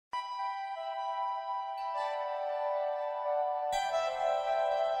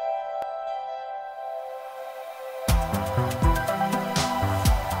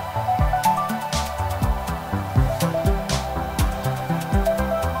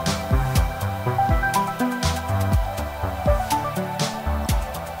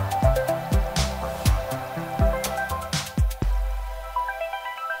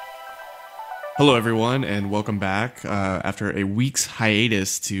Hello, everyone, and welcome back. After a week's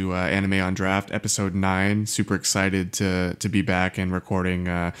hiatus to Anime on Draft, episode 9. Super excited to be back and recording.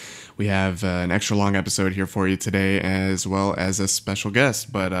 We have an extra long episode here for you today, as well as a special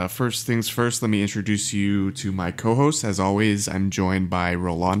guest. But first things first, let me introduce you to my co-host. As always, I'm joined by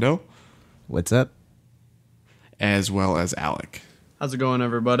Rolando. What's up? As well as Alec. How's it going,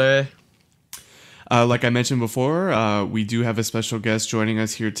 everybody? Like I mentioned before, we do have a special guest joining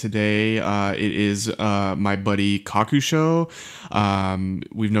us here today. It is my buddy Kakusho.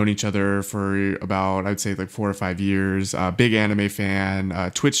 We've known each other for about, I'd say, like 4 or 5 years. Big anime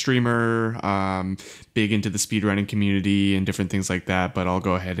fan, Twitch streamer, big into the speedrunning community and different things like that. But I'll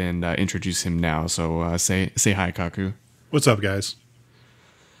go ahead and introduce him now. So say hi, Kaku. What's up, guys?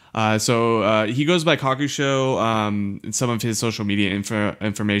 So he goes by Kakusho. Some of his social media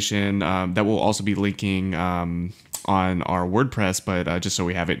information that will also be linking on our WordPress, but just so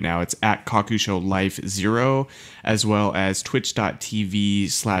we have it now, it's at Kakusho Life 0, as well as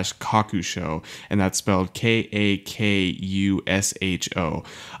twitch.tv/Kakusho, and that's spelled Kakusho.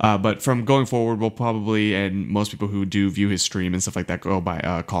 But from going forward, we'll probably, and most people who do view his stream and stuff like that, go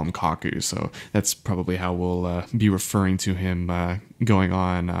by call him Kaku. So that's probably how we'll be referring to him going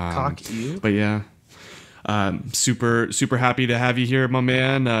on. But yeah. Super happy to have you here, my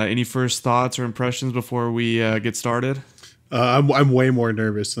man. Any first thoughts or impressions before we get started? I'm way more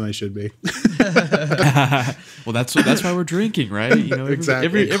nervous than I should be. Well, that's why we're drinking, right? You know,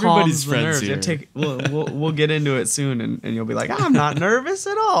 exactly. Everybody's friends here. We'll get into it soon, and you'll be like, I'm not nervous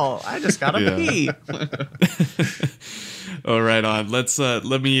at all. I just gotta pee. All right, on.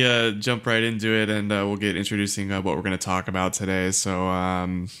 Let me jump right into it, and we'll get introducing what we're going to talk about today.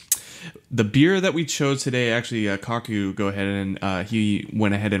 So, the beer that we chose today, actually, Kaku, go ahead and he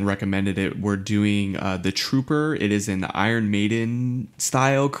went ahead and recommended it. We're doing the Trooper. It is an Iron Maiden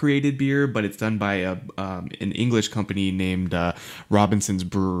style created beer, but it's done by an English company named Robinson's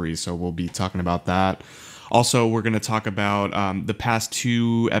Brewery. So we'll be talking about that. Also, we're going to talk about the past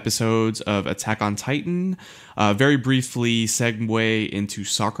 2 episodes of Attack on Titan, very briefly segue into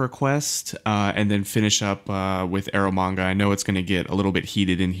Soccer Quest, and then finish up with Eromanga. I know it's going to get a little bit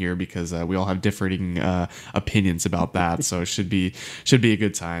heated in here because we all have differing opinions about that, so it should be a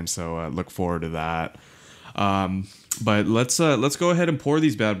good time. So look forward to that. But let's go ahead and pour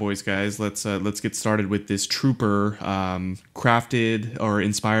these bad boys, guys. Let's get started with this Trooper, crafted or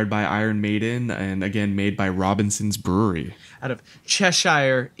inspired by Iron Maiden, and again made by Robinson's Brewery Out of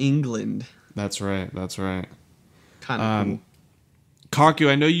Cheshire, England. That's right. Kind of cool. Kaku,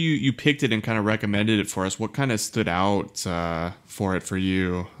 I know you picked it and kind of recommended it for us. What kind of stood out for it for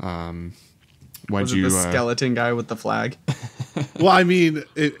you? Was it the skeleton guy with the flag? Well, I mean,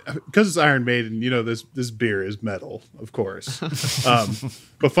 because it's Iron Maiden, you know, this beer is metal, of course.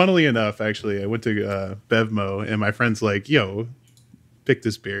 But funnily enough, actually, I went to Bevmo, and my friend's like, "Yo, pick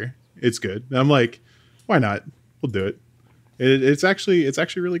this beer. It's good." And I'm like, "Why not? We'll do it." It's actually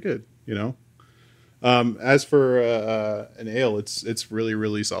really good, you know. As for an ale, it's really,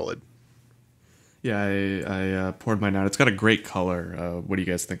 really solid. Yeah, I poured mine out. It's got a great color. What do you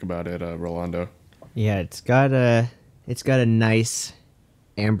guys think about it, Rolando? Yeah, it's got a nice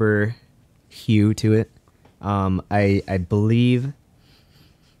amber hue to it. I believe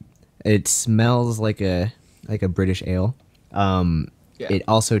it smells like a British ale. It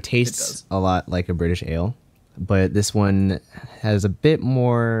also tastes a lot like a British ale, but this one has a bit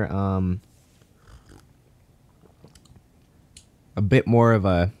more of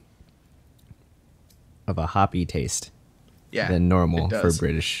a hoppy taste than normal for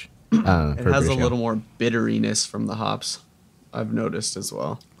British. It has a little more bitteriness from the hops, I've noticed as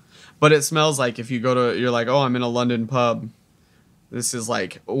well. But it smells like if you you're like, oh, I'm in a London pub. This is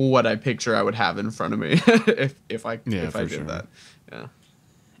like what I picture I would have in front of me if I did that. Yeah.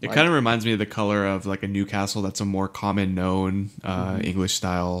 It kind of reminds me of the color of like a Newcastle. That's a more common known English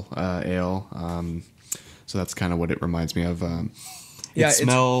style ale. So that's kind of what it reminds me of. It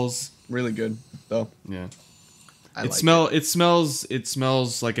smells really good though. Yeah. It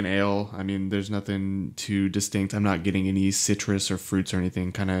smells like an ale. I mean, there's nothing too distinct. I'm not getting any citrus or fruits or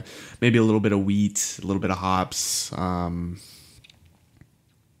anything. Kind of maybe a little bit of wheat, a little bit of hops.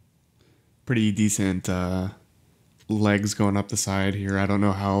 Pretty decent legs going up the side here. I don't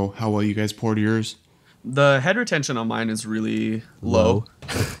know how well you guys poured yours. The head retention on mine is really low.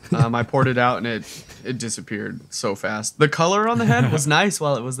 I poured it out and it disappeared so fast. The color on the head was nice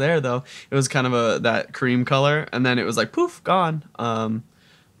while it was there, though. It was kind of that cream color, and then it was like poof, gone.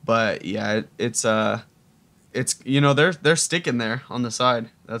 But yeah, it's you know they're sticking there on the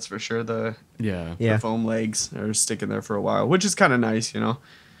side. That's for sure. The foam legs are sticking there for a while, which is kind of nice, you know.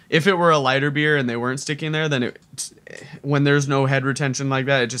 if it were a lighter beer and they weren't sticking there, then when there's no head retention like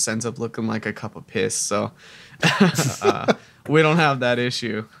that, it just ends up looking like a cup of piss. So we don't have that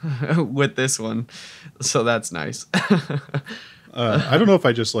issue with this one, so that's nice. I don't know if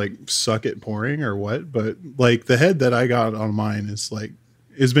I just like suck at pouring or what, but like the head that I got on mine is like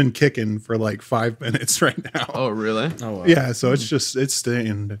has been kicking for like 5 minutes right now. Oh, really? Oh, wow. Yeah, so it's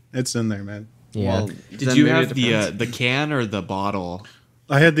staying. It's in there, man. Yeah. Well, Did you have the can or the bottle?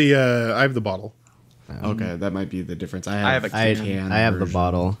 I have the bottle. Okay, that might be the difference. I have a I can have the version.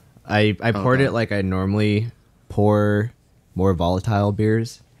 bottle. I poured Okay. it like I normally pour more volatile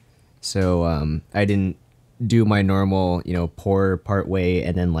beers. So I didn't do my normal, pour part way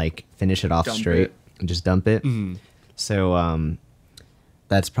and then like finish it off Dump straight it. and just dump it. Mhm. So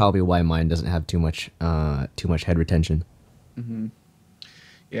that's probably why mine doesn't have too much head retention.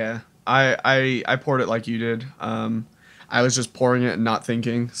 Yeah, I poured it like you did. I was just pouring it and not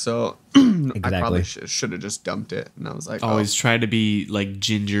thinking, so I probably should have just dumped it. And I was like, Always try to be like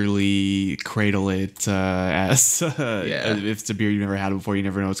gingerly cradle it as if it's a beer you've never had before. You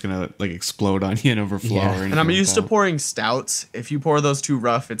never know it's gonna like explode on you and overflow. Yeah. Or anything And I'm like used to that. pouring stouts. If you pour those too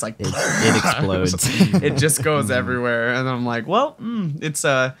rough, it's like It explodes. it just goes everywhere. And I'm like, well, it's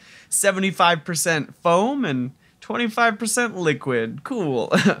a 75% foam and 25% liquid.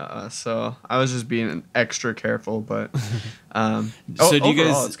 Cool. So I was just being extra careful, but So do you overall,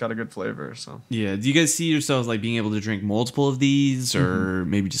 guys- it's got a good flavor. So Yeah. Do you guys see yourselves like being able to drink multiple of these, or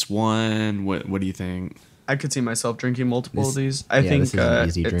maybe just one? What do you think? I could see myself drinking multiple of This- these. I yeah, think this is an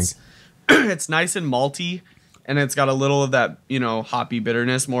easy it's it's nice and malty, and it's got a little of that hoppy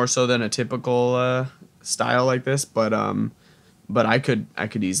bitterness more so than a typical style like this. But I could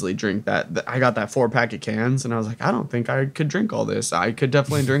easily drink that. I got that 4-pack of cans, and I was like, I don't think I could drink all this. I could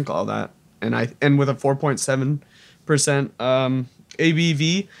definitely drink all that, and with a 4.7%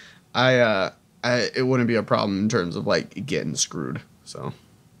 ABV, it wouldn't be a problem in terms of like getting screwed. So.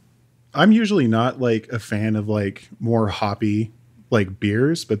 I'm usually not like a fan of like more hoppy like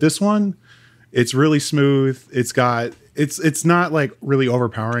beers, but this one, it's really smooth. It's not like really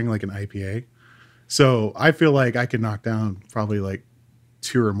overpowering like an IPA. So I feel like I could knock down probably like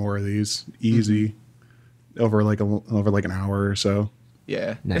 2 or more of these easy over like an hour or so.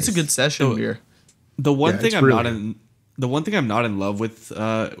 Yeah, Nice. it's a good session beer. The one Yeah, thing it's I'm not really- in. The one thing I'm not in love with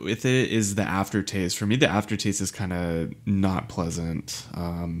it is the aftertaste. For me, the aftertaste is kind of not pleasant.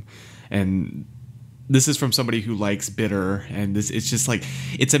 And this is from somebody who likes bitter, and it's just like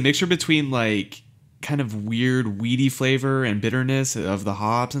it's a mixture between like kind of weird weedy flavor and bitterness of the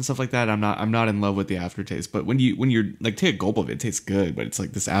hops and stuff like that. I'm not in love with the aftertaste. But when you're like take a gulp of it, it tastes good. But it's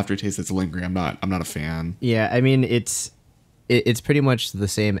like this aftertaste that's lingering. I'm not a fan. Yeah, I mean it's pretty much the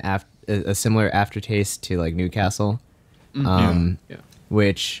same a similar aftertaste to like Newcastle. Yeah.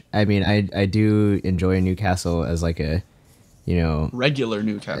 Which I mean I do enjoy Newcastle as like a Regular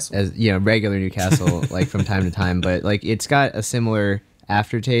Newcastle. as regular Newcastle like from time to time, but like it's got a similar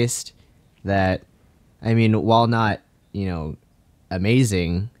aftertaste that I mean while not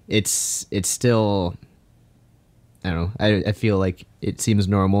amazing, it's still I don't know, I feel like it seems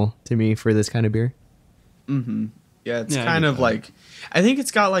normal to me for this kind of beer. Yeah, it's Yeah, I kind get of that. like, I think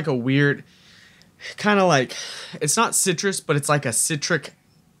it's got like a weird, kind of like, it's not citrus, but it's like a citric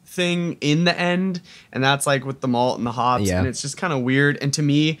thing in the end, and that's like with the malt and the hops, Yeah. and it's just kind of weird. And to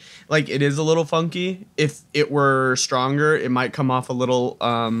me, like it is a little funky. If it were stronger, it might come off a little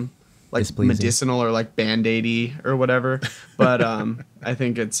like Displeasing. medicinal or like band-aidy or whatever. But I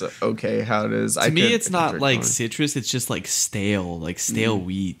think it's okay how it is. To me, it's not like citrus. It's just like stale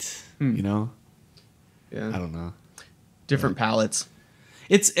wheat. You know, I yeah, don't know. different palates.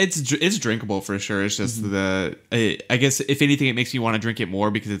 It's drinkable for sure. It's just I guess if anything, it makes me want to drink it more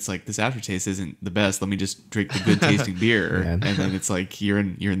because it's like this aftertaste isn't the best. Let me just drink the good tasting beer, Yeah. and then it's like you're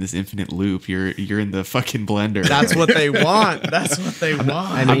in this infinite loop. You're in the fucking blender. That's what they want. That's what they want.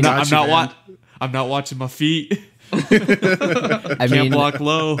 I mean, I'm not watching my feet. I Can't mean, block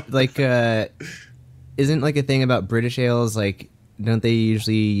low. like isn't like a thing about British ales like don't they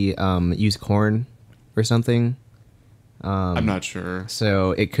usually use corn or something? I'm not sure.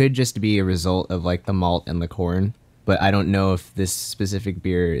 So it could just be a result of like the malt and the corn, but I don't know if this specific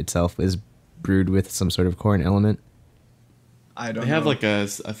beer itself is brewed with some sort of corn element. I don't They have know. like a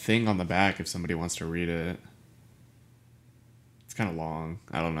thing on the back if somebody wants to read it. It's kind of long.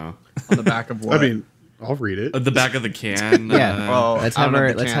 I don't know. on the back of what? I mean, I'll read it. The back of the can. Yeah. Oh, let's out have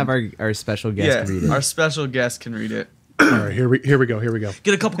of the can. our special guest read it. Our special guest can read it. All right, here we go.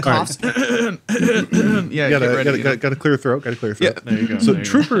 Get a couple coughs. yeah, get ready. Got a clear throat. Got a clear throat. There you go. So there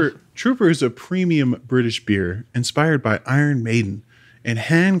you go. Trooper is a premium British beer inspired by Iron Maiden and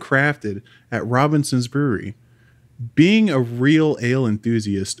handcrafted at Robinson's Brewery. Being a real ale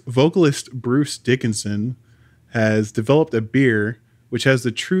enthusiast, vocalist Bruce Dickinson has developed a beer which has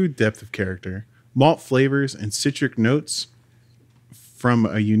the true depth of character, malt flavors, and citric notes from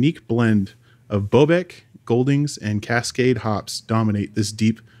a unique blend of Bobek, Goldings, and Cascade hops dominate this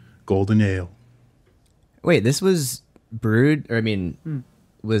deep golden ale. Wait, this was brewed, or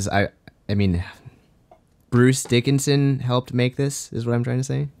Bruce Dickinson helped make this, is what I'm trying to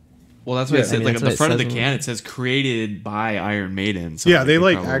say? Well, that's what Yeah. it said. I mean, Like that's at the what it front of the says can, it says created by Iron Maiden. So Yeah, they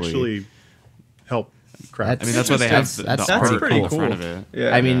probably- actually help craft. I mean, that's why they have the That's art pretty on the cool. front of it.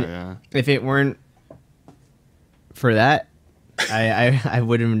 Yeah. I mean, yeah. if it weren't for that, I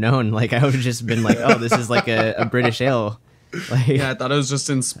would have known. Like, I would have just been like, oh, this is like a British ale. Like, Yeah, I thought it was just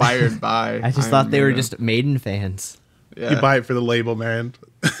inspired by. I just Iron thought they were Maiden. just Maiden fans. Yeah. You buy it for the label, man.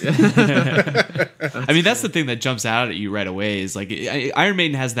 I mean, that's the thing that jumps out at you right away is like Iron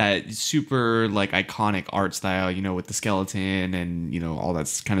Maiden has that super like iconic art style, you know, with the skeleton and, you know, all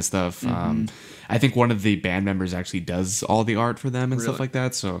that kind of stuff. I think one of the band members actually does all the art for them and stuff Really? like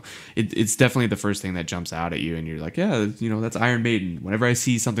that. So it's definitely the first thing that jumps out at you and you're like, yeah, you know, that's Iron Maiden. Whenever I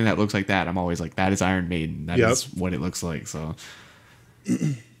see something that looks like that, I'm always like, that is Iron Maiden. That Yep. is what it looks like. So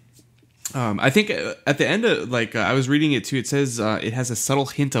I think at the end of I was reading it too. It says it has a subtle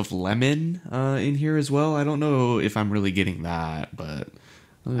hint of lemon in here as well. I don't know if I'm really getting that, but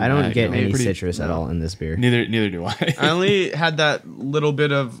I don't get any pretty- citrus at all in this beer. Neither do I. I only had that little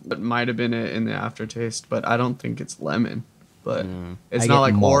bit of what might have been it in the aftertaste, but I don't think it's lemon. But it's I not get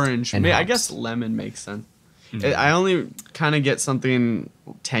like malt orange. and I hops. guess lemon makes sense. I only kind of get something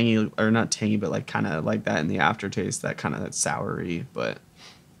tangy, or not tangy, but like kind of like that in the aftertaste, that kind of that soury, but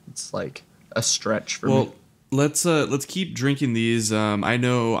it's like a stretch for me. Well, let's keep drinking these. I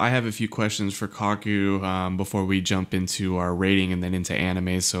know I have a few questions for Kaku before we jump into our rating and then into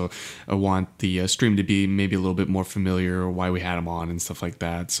anime. So I want the stream to be maybe a little bit more familiar why we had him on and stuff like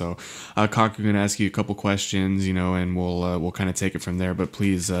that. So Kaku, gonna ask you a couple questions, you know, and we'll kind of take it from there. But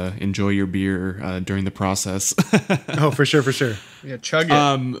please enjoy your beer during the process. Oh, for sure, for sure. Yeah, chug it.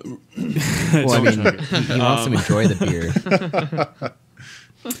 Well, I mean, he wants to enjoy the beer.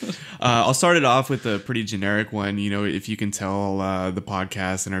 I'll start it off with a pretty generic one. You know, if you can tell the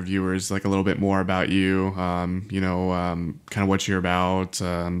podcast and our viewers like a little bit more about you, you know, kind of what you're about,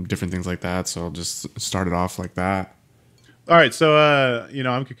 different things like that. So I'll just start it off like that. All right, so you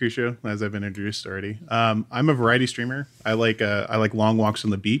know, I'm Kakusho, as I've been introduced already. I'm a variety streamer. I like long walks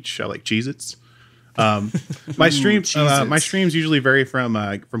on the beach. I like Cheez-Its. My streams usually vary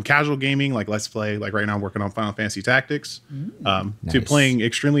from casual gaming, like Let's Play, like right now I'm working on Final Fantasy Tactics, to Nice. playing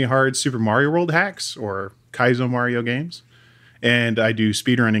extremely hard Super Mario World hacks or Kaizo Mario games. And I do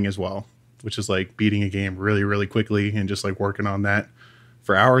speedrunning as well, which is like beating a game really, really quickly and just like working on that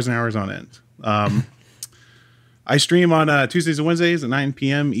for hours and hours on end. I stream on Tuesdays and Wednesdays at 9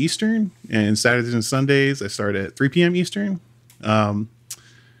 p.m. Eastern, and Saturdays and Sundays I start at 3 p.m. Eastern.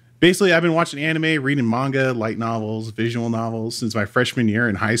 Basically, I've been watching anime, reading manga, light novels, visual novels since my freshman year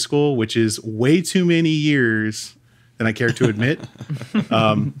in high school, which is way too many years than I care to admit.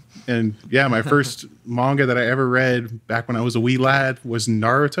 And yeah, my first manga that I ever read back when I was a wee lad was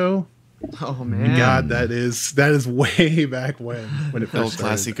Naruto. Oh man, God, that is way back when it Old first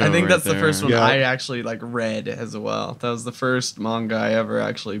started. classico. I think right that's the there. first one Yeah. I actually like read as well. That was the first manga I ever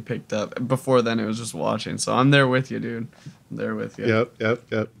actually picked up. Before then, it was just watching. So I'm there with you, dude. I'm there with you.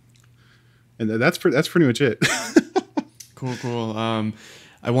 Yep. And that's pretty much it. Cool.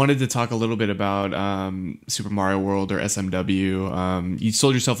 I wanted to talk a little bit about Super Mario World or SMW. You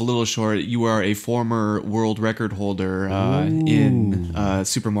sold yourself a little short. You are a former world record holder in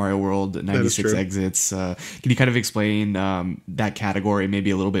Super Mario World 96 true. exits. Can you kind of explain that category, maybe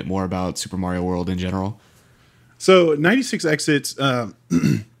a little bit more about Super Mario World in general? So 96 exits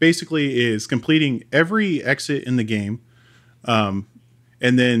basically is completing every exit in the game.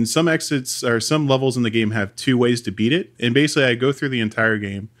 And then some exits or some levels in the game have two ways to beat it. And basically I go through the entire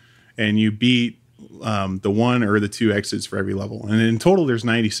game and you beat the one or the two exits for every level. And in total, there's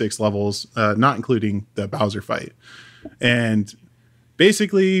 96 levels, not including the Bowser fight. And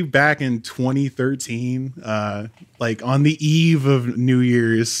basically back in 2013, like on the eve of New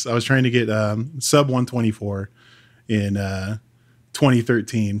Year's, I was trying to get sub 124 in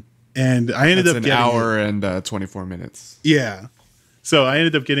 2013. And I ended That's up an getting hour and 24 minutes. Yeah. So I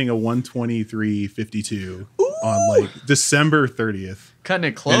ended up getting a 123.52 on like December 30th.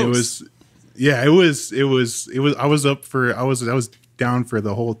 Cutting it close. And I was down for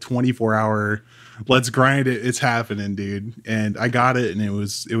the whole 24-hour let's grind it, it's happening, dude. And I got it and it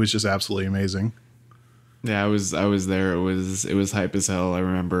was just absolutely amazing. Yeah, I was there. It was hype as hell. I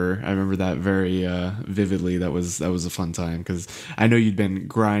remember that very vividly. That was a fun time because I know you'd been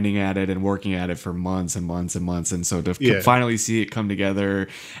grinding at it and working at it for months and months and months, and so to finally see it come together,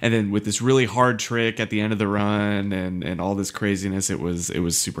 and then with this really hard trick at the end of the run and all this craziness, it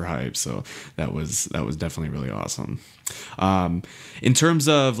was super hype. So that was definitely really awesome. In terms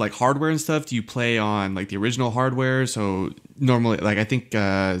of like hardware and stuff, do you play on like the original hardware? So normally, like I think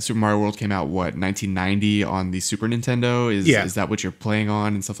Super Mario World came out 1990 on the Super Nintendo. Is that what you're playing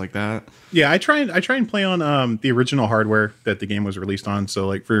on and stuff like that? Yeah, I try and play on the original hardware that the game was released on. So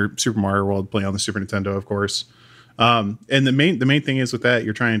like for Super Mario World, play on the Super Nintendo, of course. And the main thing is with that,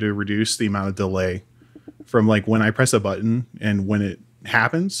 you're trying to reduce the amount of delay from like when I press a button and when it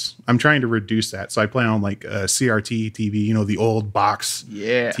happens. I'm trying to reduce that, so I play on like a CRT TV, the old box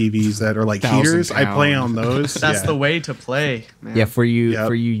TVs that are like heaters. I play on those. That's the way to play, man. Yeah, for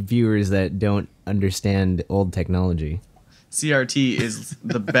you viewers that don't understand old technology, CRT is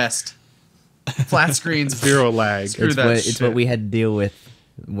the best. Flat screens, zero lag. It's what we had to deal with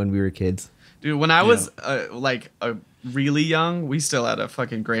when we were kids. Dude, when I was really young, we still had a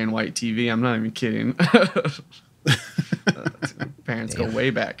fucking gray and white TV. I'm not even kidding. Parents go way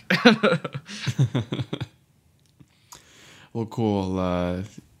back. Well, cool.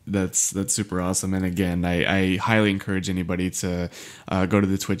 That's super awesome. And again, I highly encourage anybody to go to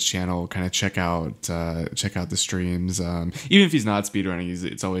the Twitch channel, kind of check out the streams. Even if he's not speedrunning,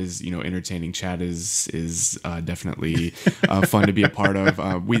 it's always entertaining. Chat is definitely fun to be a part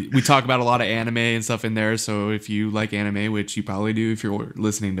of. We talk about a lot of anime and stuff in there. So if you like anime, which you probably do if you're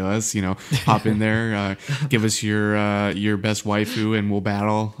listening to us, hop in there, give us your best waifu, and we'll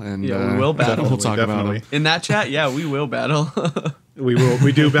battle. And we will battle. We'll talk about it in that chat. Yeah, we will battle. We will.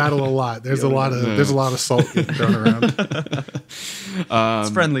 We do battle a lot. There's a lot of salt getting thrown around. It's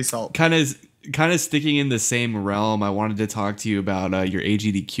friendly salt. Kind of sticking in the same realm, I wanted to talk to you about your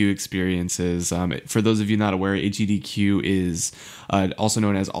AGDQ experiences. For those of you not aware, AGDQ is also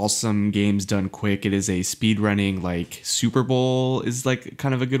known as Awesome Games Done Quick. It is a speedrunning like Super Bowl is like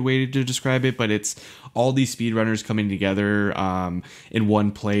kind of a good way to describe it, but it's all these speedrunners coming together in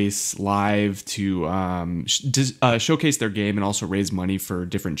one place live to showcase their game and also raise money for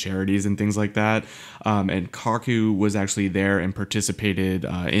different charities and things like that. And Kaku was actually there and participated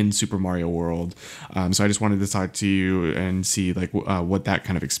in Super Mario World. So I just wanted to talk to you and see like what that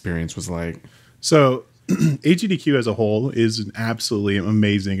kind of experience was like. So AGDQ as a whole is an absolutely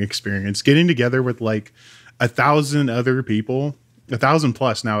amazing experience. Getting together with like 1,000 other people, 1,000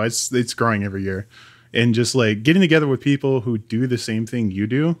 plus now, it's growing every year. And just like getting together with people who do the same thing you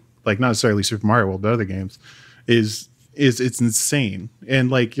do, like not necessarily Super Mario World, but other games, it's insane.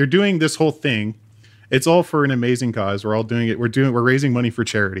 And like you're doing this whole thing, it's all for an amazing cause. We're all doing it. We're raising money for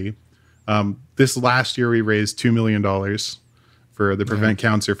charity. This last year we raised $2 million for the Prevent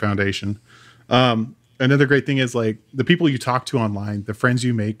Cancer Foundation. Another great thing is like the people you talk to online, the friends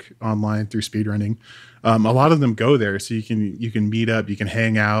you make online through speedrunning. A lot of them go there, so you can meet up, you can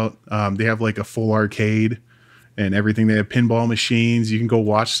hang out. They have like a full arcade and everything. They have pinball machines. You can go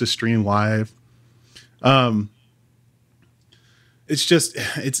watch the stream live.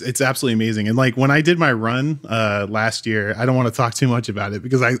 It's absolutely amazing. And like when I did my run last year, I don't want to talk too much about it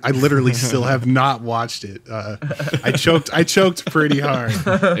because I literally still have not watched it. I choked pretty hard.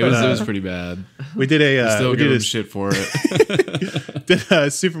 It was pretty bad. We did still give him shit for it.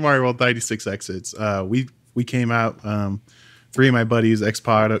 Did Super Mario World 96 exits. We came out, three of my buddies,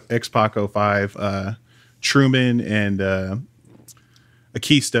 X-Pac 05, Truman, and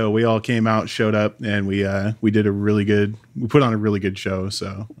Akisto, we all came out, showed up, and we put on a really good show.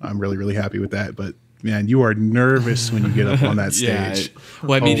 So I'm really, really happy with that. But man, you are nervous when you get up on that stage.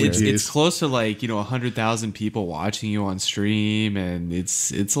 Well, I mean, it's close to like 100,000 people watching you on stream, and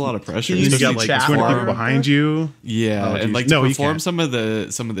it's a lot of pressure. You got like 200 people behind you. Yeah, and like to perform some of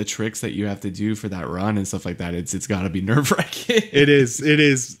the tricks that you have to do for that run and stuff like that. It's got to be nerve wracking. It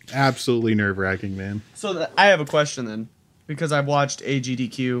is absolutely nerve wracking, man. So I have a question then. Because I've watched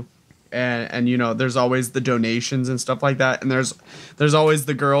AGDQ and there's always the donations and stuff like that. And there's always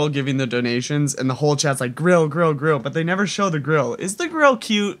the girl giving the donations and the whole chat's like grill, but they never show the grill. Is the grill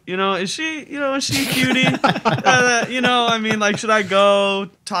cute? Is she a cutie? I mean, like, should I go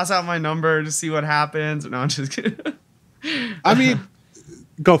toss out my number to see what happens? No, I'm just kidding. I mean,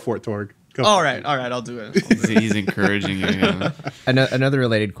 go for it, Torg. All right, I'll do it. He's encouraging you. Yeah. Another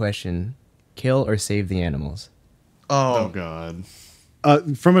related question: kill or save the animals? Oh God.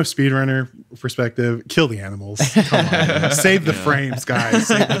 From a speedrunner perspective, kill the animals. Come on. Save the frames, guys.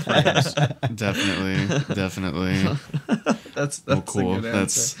 Save the frames. Definitely. That's cool. a good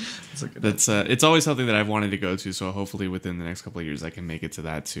answer. That's a good answer. It's always something that I've wanted to go to. So hopefully within the next couple of years I can make it to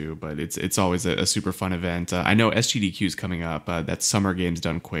that too. But it's always a super fun event. I know SGDQ is coming up. That summer game's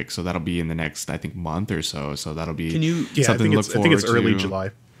done quick, so that'll be in the next I think month or so. So that'll be something to look forward to. I think it's early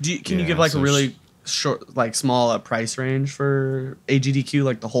July. Can you give like a really short, like small price range for AGDQ,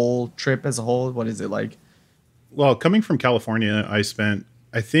 like the whole trip as a whole? What is it like? Well, coming from California, I spent,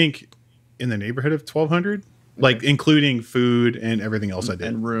 I think, in the neighborhood of $1,200, like including food and everything else I did,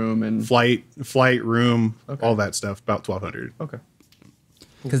 and room and flight, room, all that stuff. About $1,200. Okay.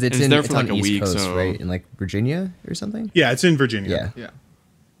 Because it's there it's for on like a East week, Coast, so right? In like Virginia or something. Yeah, it's in Virginia. Yeah.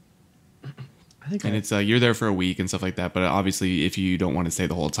 I think And it's you're there for a week and stuff like that. But obviously, if you don't want to stay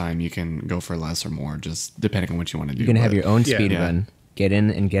the whole time, you can go for less or more, just depending on what you want to do. You can have your own Yeah. speed Yeah. run. Get in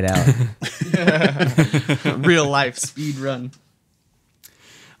and get out. real life speed run.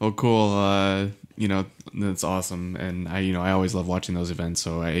 Oh, cool. That's awesome. And I always love watching those events.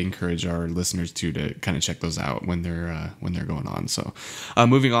 So I encourage our listeners to kind of check those out when they're going on. So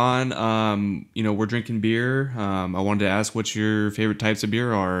moving on, we're drinking beer. I wanted to ask what your favorite types of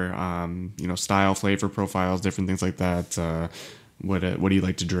beer are, style, flavor profiles, different things like that. What do you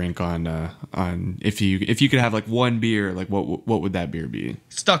like to drink on if you could have like one beer, like what would that beer be?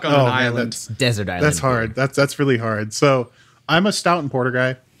 Stuck on an island. Desert island. That's hard. That's really hard. So I'm a stout and porter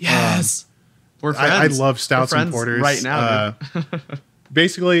guy. Yes. We're I friends. love stouts We're and friends porters right now.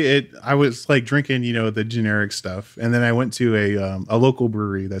 Basically, I was like drinking, the generic stuff, and then I went to a local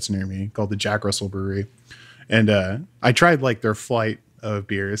brewery that's near me called the Jack Russell Brewery, and I tried like their flight of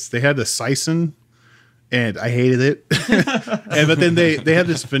beers. They had the Sison, and I hated it, but then they had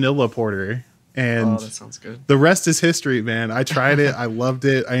this vanilla porter, and that sounds good. the rest is history, man. I tried it, I loved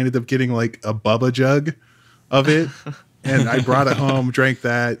it. I ended up getting like a Bubba jug of it, and I brought it home, drank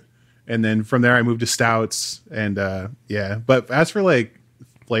that. And then from there, I moved to stouts, and But as for like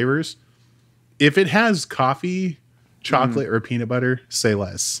flavors, if it has coffee, chocolate, or peanut butter, say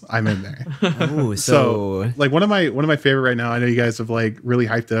less. I'm in there. Ooh, So like one of my favorite right now. I know you guys have like really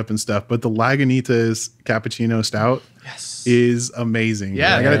hyped it up and stuff, but the Lagunitas cappuccino stout is amazing.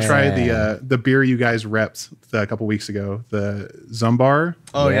 Yeah. I gotta try the beer you guys repped a couple weeks ago, the Zumbar.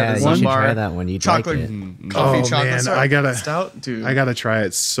 Oh yeah, the you should Zumbar try that one. You'd chocolate like it. coffee Oh, chocolate man, stout. I gotta- stout, dude. I gotta try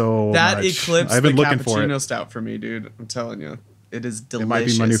it so that much. eclipsed I've been the looking for cappuccino it. stout for me, dude. I'm telling you, it is delicious. It might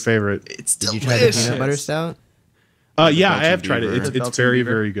be my new favorite. It's Did you delicious. try the peanut butter stout? Yeah, I Belgian have tried it. beaver. It's Belgian very, beaver.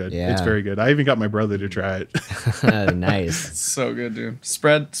 very good. Yeah. It's very good. I even got my brother to try it. Nice. So good, dude.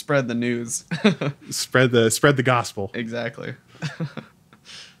 Spread the news. spread the gospel. Exactly.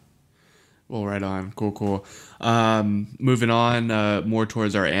 Well, right on. Cool. Moving on, more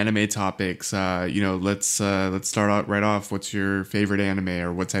towards our anime topics. Let's start out right off. What's your favorite anime,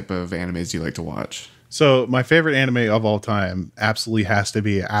 or what type of animes do you like to watch? So my favorite anime of all time absolutely has to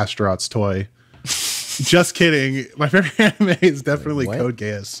be Astaroth's Toy. Just kidding. My favorite anime is definitely What? Code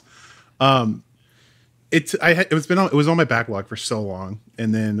Geass. It was on my backlog for so long,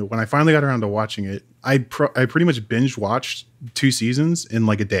 and then when I finally got around to watching it, I pretty much binge watched 2 seasons in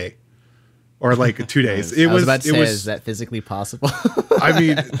like a day, or like 2 days. I was about to say, is that physically possible? I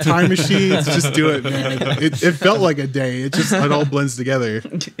mean, time machines, just do it, man. It felt like a day. It all blends together.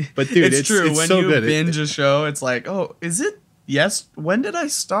 But dude, it's true. It's When so you good. binge a show, it's like, oh, is it? Yes. When did I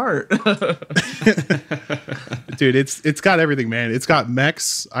start? Dude, it's got everything, man. It's got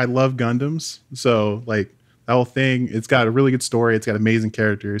mechs. I love Gundams. So like that whole thing, it's got a really good story. It's got amazing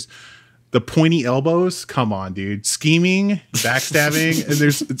characters. The pointy elbows, come on, dude. Scheming, backstabbing, and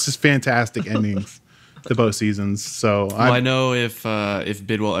it's just fantastic endings to both seasons. So Well, I know if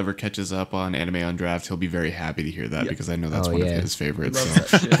Bidwell ever catches up on Anime on Draft, he'll be very happy to hear that because I know that's one of his favorites. Loves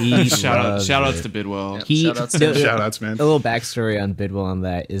So. that shit. He Shout outs loves to it. Bidwell. Yep. He, Shout-outs to the- him. shout-outs, man. A little backstory on Bidwell on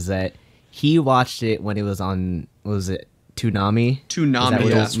that is that he watched it when it was on, what was it, Toonami? Toonami, Is that what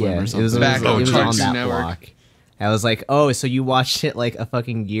yeah. it was? Swim or It was, something. Back it on was on Cartoon that Network. block. I was like, oh, so you watched it like a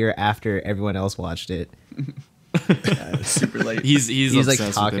fucking year after everyone else watched it. Super late. He's like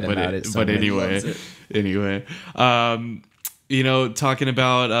obsessed talking with it, about it so but much. anyway, talking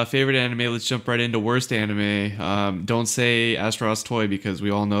about favorite anime, let's jump right into worst anime. Don't say Astaroth's Toy because we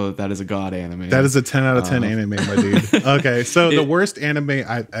all know that is a god anime. That is a 10 out of 10 anime, my dude. Okay, so the worst anime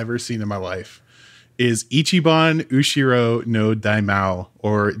I've ever seen in my life is Ichiban Ushiro no Daimao,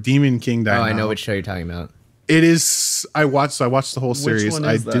 or Demon King Daimao. Oh, I know which show you're talking about. It is. I watched the whole series. one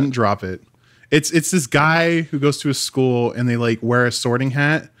I is that? didn't drop it. It's this guy who goes to a school and they like wear a sorting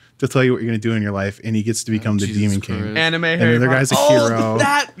hat to tell you what you're gonna do in your life, and he gets to become the Jesus Demon Christ. King. Anime And Harry the other Potter. guy's a Oh, hero.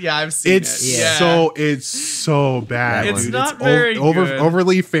 that yeah, I've seen It's it. Yeah. so bad. It's dude. not very good.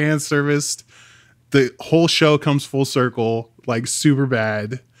 overly fan serviced. the whole show comes full circle, like super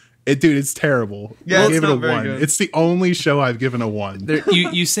bad. It's terrible. Yeah, I it's gave it a not very 1. good. It's the only show I've given a 1.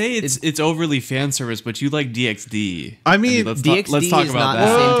 You say it's overly fan service, but you like DxD. I mean, let's DxD talk is about not that.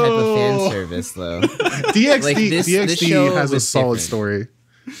 the same type of Whoa. fan service, though. DxD, Like, this DxD show has a was solid different. story.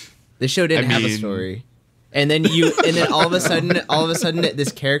 The show didn't I have a mean- story, and then all of a sudden,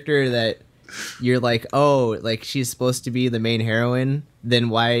 this character that you're like, oh, like she's supposed to be the main heroine. Then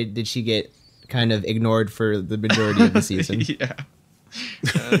why did she get kind of ignored for the majority of the season? Yeah.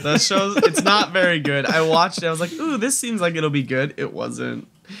 That shows it's not very good. I watched it. I was like, "Ooh, this seems like it'll be good." It wasn't.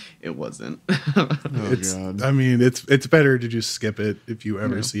 It wasn't. Oh, God. I mean, it's better to just skip it if you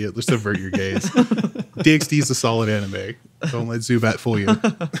ever see it. Just avert your gaze. DxD is a solid anime. Don't let Zubat fool you.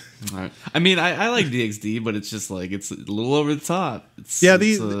 Right. I mean, I like DxD, but it's just like it's a little over the top. Yeah,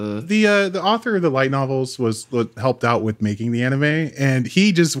 the author of the light novels was what helped out with making the anime, and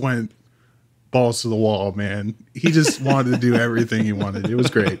he just went balls to the wall, man. He just wanted to do everything he wanted. It was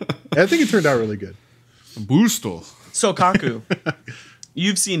great. I think it turned out really good. Boosto. So Kaku,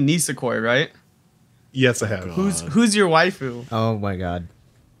 you've seen Nisekoi, right? Yes, I have. Who's your waifu? Oh my god,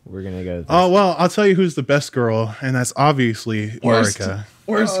 we're gonna go. Oh well, I'll tell you who's the best girl, and that's obviously Worst. Marika.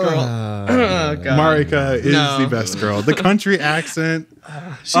 Worst girl. Oh, God. Marika is No. the best girl. The country accent.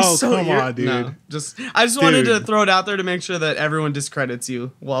 She's come on, dude. No, I just wanted to Dude. throw it out there to make sure that everyone discredits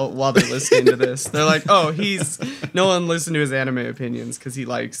you while they're listening to this. They're like, "Oh, no one listened to his anime opinions because he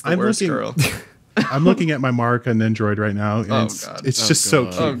likes the I'm worst looking- girle." I'm looking at my Marika Nendroid right now, and Oh, it's, God. it's Oh, just so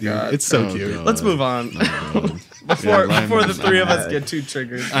God. cute, Oh, dude. God. It's so Oh, cute. God. Let's move on Yeah, mine before the is- three of us get too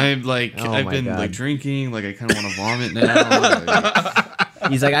triggered. I'm like Oh I've my been God. like drinking, like I kind of want to vomit now.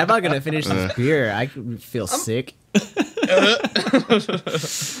 Like, He's like, I'm not gonna finish this beer. I could feel sick.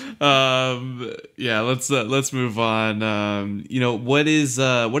 yeah, let's move on. What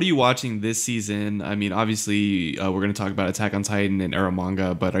are you watching this season? I mean, obviously we're going to talk about Attack on Titan and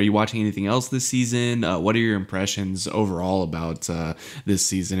eromanga, but are you watching anything else this season? What are your impressions overall about this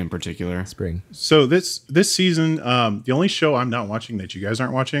season in particular? Spring. So this season, the only show I'm not watching that you guys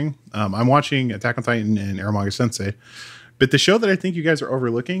aren't watching, I'm watching Attack on Titan and eromanga-sensei. But the show that I think you guys are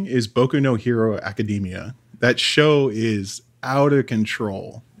overlooking is Boku no Hero Academia. That show is out of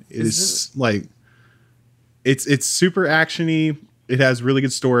control. It's like it's super actiony. It has really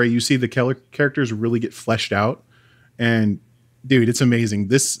good story. You see the characters really get fleshed out, and dude, it's amazing.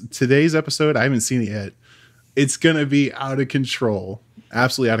 Today's episode, I haven't seen it yet. It's gonna be out of control.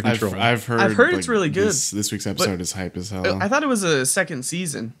 Absolutely out of control. I've heard. I've heard it's really good, This week's episode is hype as hell. I thought it was a second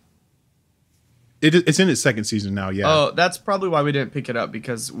season. It's in its second season now. Yeah. Oh, that's probably why we didn't pick it up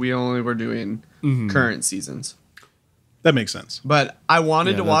because we only were doing current seasons. That makes sense. But I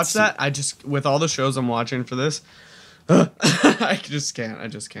wanted Yeah, to watch that's- that. I just with all the shows I'm watching for this, I just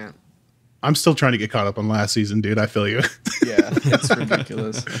can't. I'm still trying to get caught up on last season, dude. I feel you. Yeah, it's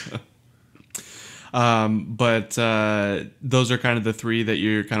ridiculous. But those are kind of the three that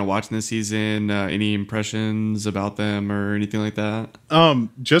you're kind of watching this season. Any impressions about them or anything like that?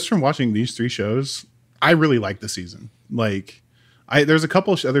 Just from watching these three shows, I really like the season. Like, there's a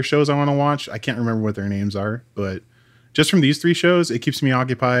couple of other shows I want to watch. I can't remember what their names are, but just from these three shows, it keeps me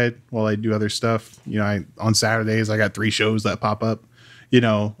occupied while I do other stuff. You know, on Saturdays I got 3 shows that pop up. You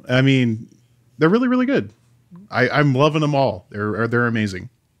know, I mean, they're really, really good. I'm loving them all. They're amazing.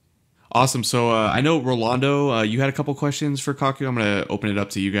 Awesome. So I know Rolando, you had a couple questions for Kaku. I'm going to open it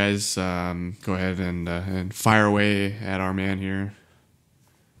up to you guys. Go ahead and fire away at our man here.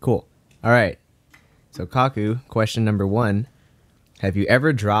 Cool. All right. So Kaku, question number 1: have you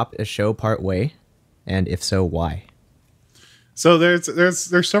ever dropped a show part way, and if so, why? So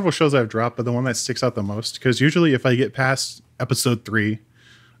there's several shows I've dropped, but the one that sticks out the most, because usually if I get past episode 3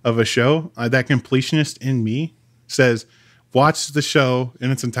 of a show, that completionist in me says, watch the show in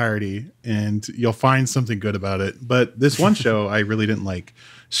its entirety and you'll find something good about it. But this one show I really didn't like,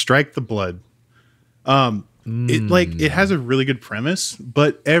 Strike the Blood. It has a really good premise,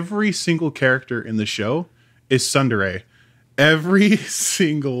 but every single character in the show is tsundere. Every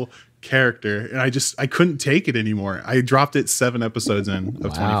single character, and I couldn't take it anymore. I dropped it 7 episodes in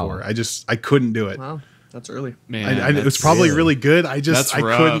of Wow. 24. I couldn't do it. Wow, that's early. Man, It was probably really good. I that's couldn't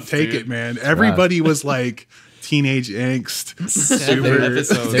rough, take dude. it, man. Everybody was like teenage angst. 7 Super.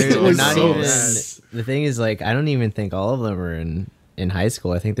 episodes. They're It was not so even. bad. The thing is, like, I don't even think all of them are in high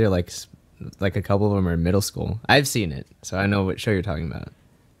school. I think they're like a couple of them are in middle school. I've seen it, so I know what show you're talking about.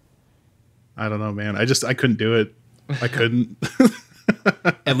 I don't know, man. I couldn't do it. I couldn't.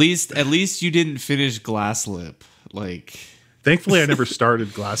 At least you didn't finish Glass Lip. Like, Thankfully, I never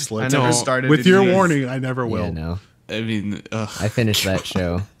started Glass Slip. I never No. started. With it your either. warning, I never will. Yeah, no. I mean, I finished that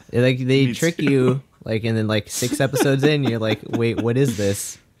show. Like they Me trick too. you, like, and then like 6 episodes in, you're like, wait, what is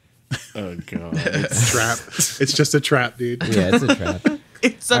this? Oh god. Trap. It's just a trap, dude. Yeah, it's a trap.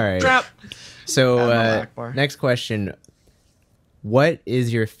 It's a All right. trap. So Admiral Akbar. next question: what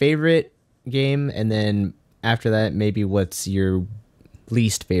is your favorite game? And then after that, maybe what's your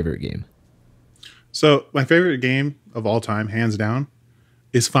least favorite game? So my favorite game of all time, hands down,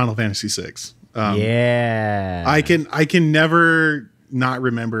 is Final Fantasy VI. Yeah, I can never not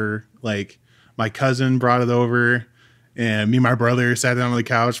remember, like, my cousin brought it over and me and my brother sat down on the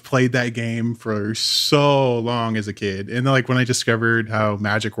couch, played that game for so long as a kid. And then, like, when I discovered how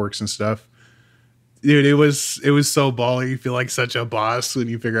magic works and stuff, dude, it was so baller. You feel like such a boss when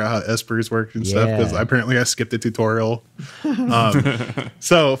you figure out how espers work and stuff, because Yeah. apparently I skipped the tutorial.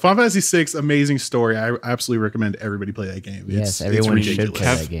 So Final Fantasy VI, amazing story. I absolutely recommend everybody play that game. Yes, it's everyone should ridiculous.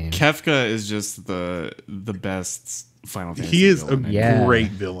 play that game. Kefka is just the best Final Fantasy. He is a villain. Yeah.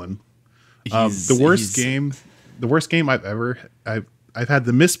 great villain. He's- The worst he's- game I've had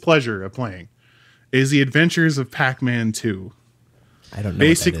the mispleasure of playing is the Adventures of Pac-Man 2. I don't know.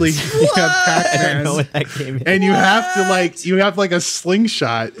 Basically, what you have that is. I don't Pac-Man, know what that game is. and you have to like a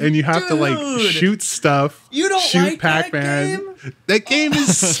slingshot, and you have to like Dude! shoot stuff. You don't shoot like that Pac-Man. game? That game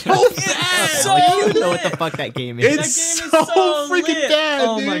is so bad. so I don't know what the lit. fuck that game is. It's That game is so freaking lit. bad,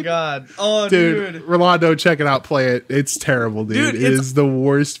 Oh my dude. god. Oh Dude, dude. Rolando, check it out, play it. It's terrible, dude. Dude, It it's- is the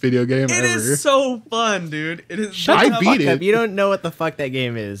worst video game It ever. is so fun, dude. It is. Shut I the beat fuck it. up. You don't know what the fuck that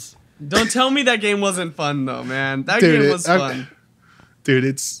game is. Don't tell me that game wasn't fun though, man. That Dude, game was fun. Dude,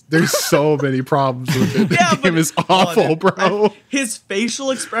 there's so many problems with it. Yeah, That game but- is awful, dude, bro. His facial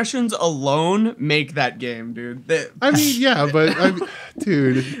expressions alone make that game, dude. I mean, yeah, but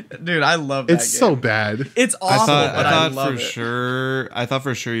dude, I love that it's game. so bad. It's I awful, thought, but I I thought love for it. sure. I thought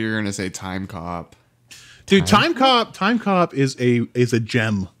for sure you were gonna say Time Cop. Dude, Time Cop is a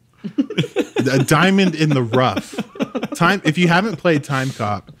gem. A diamond in the rough. If you haven't played Time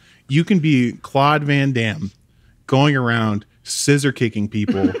Cop, you can be Claude Van Damme going around scissor kicking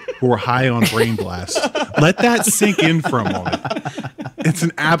people who are high on brain blast. Let that sink in for a moment. It's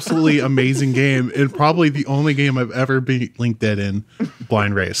an absolutely amazing game, and probably the only game I've ever beat Link Dead in,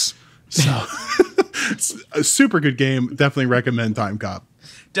 Blind Race. So it's a super good game. Definitely recommend Time Cop.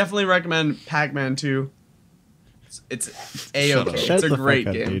 Definitely recommend Pac-Man 2. It's A-okay. Shut It's up. a great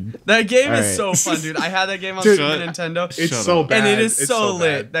Shut the fuck up, game. dude. That game All is right. so fun, dude. I had that game on Dude, Super Nintendo. It's Shut so up. bad. And it is It's so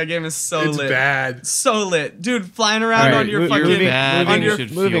lit. bad. That game is so It's lit. bad. So lit. Dude, flying around All right, on your you're fucking bad, on you your should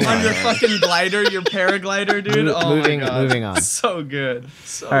feel moving on on. your bad. fucking glider, your paraglider, dude. Oh Moving- my god. moving on. So good.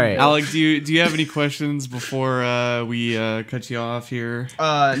 So All right. good. Alec, do you have any questions before we cut you off here?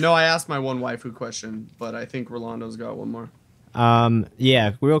 No, I asked my one waifu question, but I think Rolando's got one more.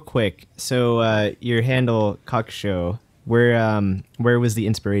 Yeah, real quick. So, your handle Kakusho, where was the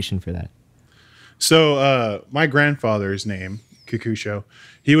inspiration for that? So my grandfather's name, Kakusho,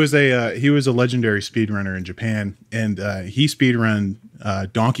 he was a legendary speedrunner in Japan, and he speedrun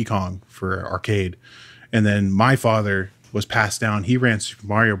Donkey Kong for arcade. And then my father was passed down. He ran Super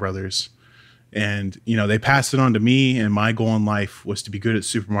Mario Brothers, and they passed it on to me. And my goal in life was to be good at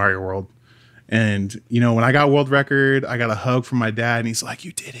Super Mario World. And when I got world record, I got a hug from my dad, and he's like,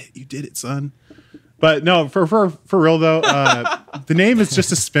 "You did it, son." But no, for real though, the name is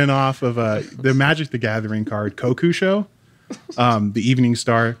just a spin-off of the Magic the Gathering card, Kakusho, the Evening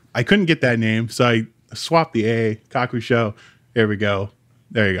Star. I couldn't get that name, so I swapped the A, Kakusho. There we go.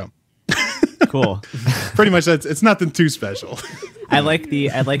 There you go. Cool. Pretty much it's nothing too special. I like the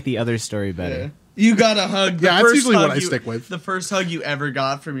other story better. You got a hug. The Yeah, that's first usually what hug I stick with. The first hug you ever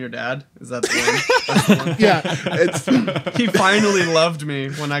got from your dad. Is that the one? That's the one? Yeah, it's He finally loved me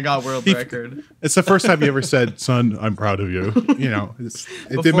when I got world record. it's the first time you ever said, "Son, I'm proud of you."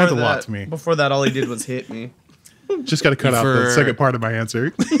 It meant a lot to me. Before that, all he did was hit me. Just got to cut out the second part of my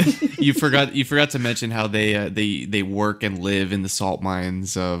answer. You forgot to mention how they work and live in the salt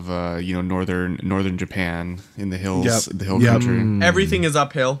mines of northern Japan in the hills, Yep. the hill Yep. country. Everything is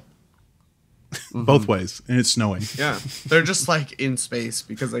uphill. Both ways, and it's snowing. Yeah, they're just like in space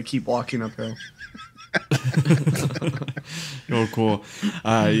because they keep walking uphill. Oh, cool.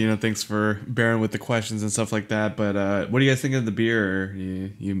 Thanks for bearing with the questions and stuff like that. But what do you guys think of the beer?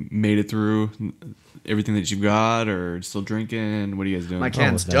 You made it through everything that you got, or still drinking? What are you guys doing? My can's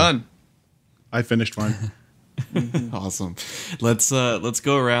Almost done. done. I finished mine. Awesome. Let's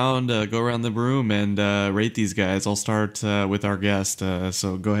go around the room and rate these guys. I'll start with our guest.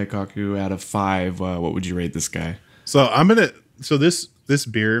 So go ahead, Kaku. Out of 5, what would you rate this guy? So this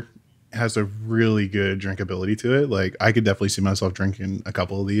beer has a really good drinkability to it. Like, I could definitely see myself drinking a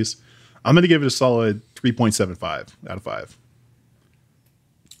couple of these. I'm gonna give it a solid 3.75 out of 5.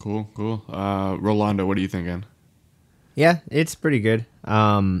 Cool. Rolando, what are you thinking? Yeah, it's pretty good.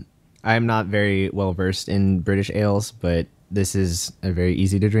 I'm not very well versed in British ales, but this is a very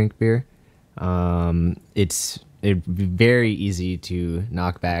easy to drink beer. It's very easy to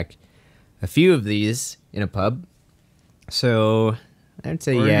knock back a few of these in a pub. So I'd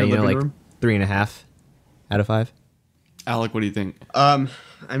say, Or in yeah, your living like room. 3.5 out of 5. Alec, what do you think?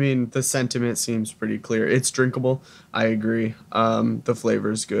 I mean, the sentiment seems pretty clear. It's drinkable. I agree. The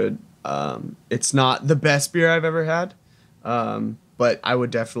flavor's good. It's not the best beer I've ever had, but I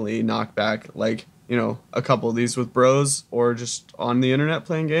would definitely knock back, like, a couple of these with bros or just on the internet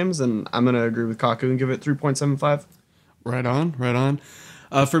playing games, and I'm going to agree with Kaku and give it 3.75. Right on.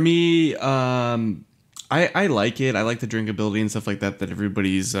 For me, I like it. I like the drinkability and stuff like that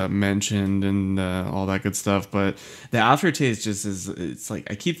everybody's mentioned and all that good stuff. But the aftertaste just it's like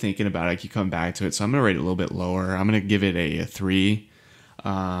I keep thinking about it. I keep coming back to it. So I'm going to rate it a little bit lower. I'm going to give it a 3.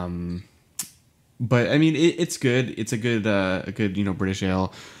 But I mean, it's good. It's a good British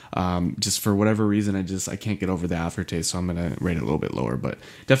ale. Just for whatever reason, I can't get over the aftertaste. So I'm going to rate it a little bit lower. But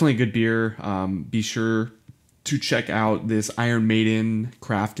definitely a good beer. Be sure to check out this Iron Maiden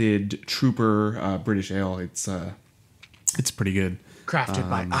crafted Trooper British ale. It's pretty good. Crafted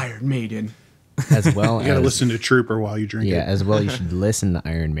by Iron Maiden. As well You got to as listen to Trooper while you drink yeah, it. as well you should listen to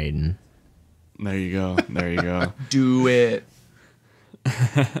Iron Maiden. There you go. Do it.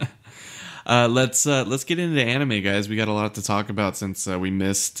 Let's get into anime, guys. We got a lot to talk about since we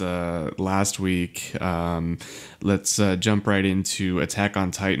missed last week. Let's jump right into Attack on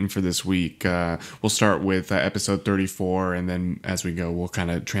Titan for this week. We'll start with episode 34, and then as we go, we'll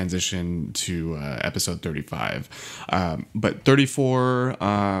kind of transition to episode 35. But 34,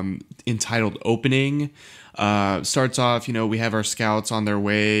 entitled Opening, starts off, we have our scouts on their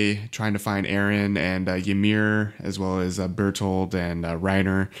way trying to find Eren and Ymir, as well as Bertold and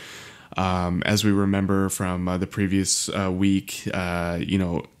Reiner. As we remember from the previous week,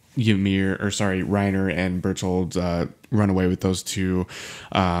 Reiner and Bertold run away with those two,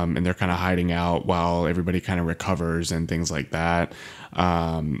 and they're kind of hiding out while everybody kind of recovers and things like that.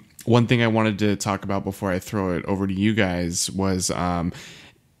 One thing I wanted to talk about before I throw it over to you guys was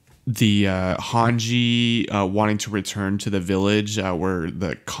the Hanji wanting to return to the village where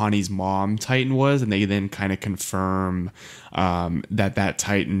the Connie's mom Titan was, and they then kind of confirm that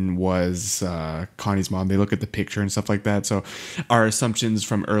Titan was Connie's mom. They look at the picture and stuff like that. So our assumptions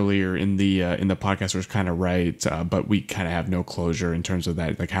from earlier in the podcast was kind of right, but we kind of have no closure in terms of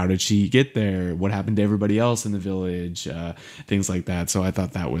that. Like, how did she get there? What happened to everybody else in the village? Things like that. So I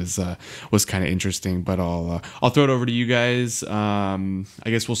thought that was kind of interesting. But I'll throw it over to you guys. I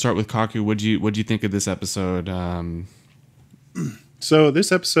guess we'll start with Kaku. What'd you think of this episode? So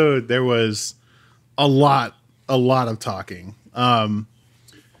this episode, there was a lot of talking. You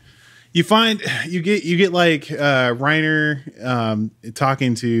get like Reiner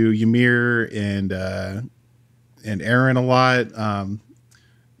talking to Ymir and Eren a lot.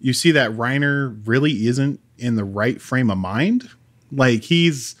 You see that Reiner really isn't in the right frame of mind. Like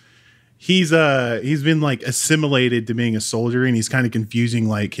he's been like assimilated to being a soldier, and he's kind of confusing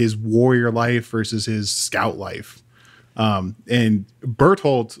like his warrior life versus his scout life. And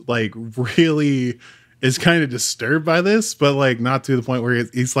Bertolt like really is kind of disturbed by this, but like not to the point where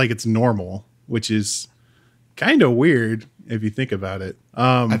it's like it's normal, which is kind of weird if you think about it.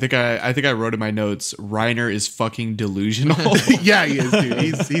 I think I wrote in my notes, Reiner is fucking delusional. Yeah, he is, dude.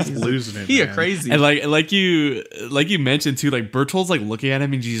 He's losing it. He man. a crazy. And like you mentioned too, like Bertold's like looking at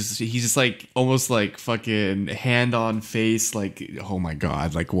him and he's just like almost like fucking hand on face, like, oh my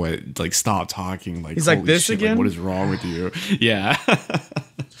god, like what, like stop talking, like he's like, holy this shit, again? like, what is wrong with you? Yeah.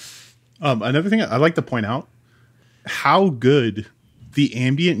 Another thing I'd like to point out, how good the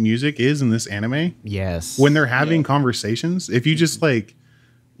ambient music is in this anime. Yes. When they're having conversations, if you just like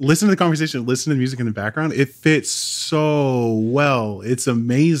listen to the conversation, listen to the music in the background, it fits so well. It's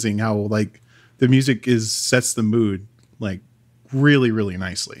amazing how like the music sets the mood like really, really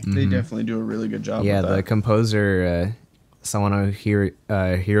nicely. They definitely do a really good job. Yeah, with that. the composer Sawano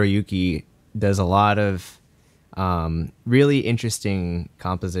Hiroyuki does a lot of really interesting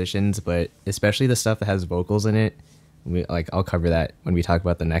compositions, but especially the stuff that has vocals in it. I'll cover that when we talk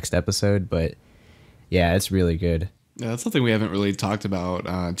about the next episode, but yeah, it's really good. Yeah, that's something we haven't really talked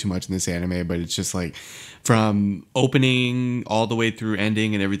about too much in this anime, but it's just like from opening all the way through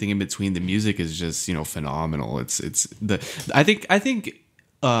ending and everything in between, the music is just, phenomenal. I think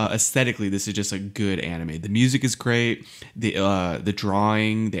aesthetically this is just a good anime. The music is great. The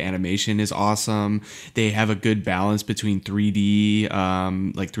drawing, the animation is awesome. They have a good balance between 3D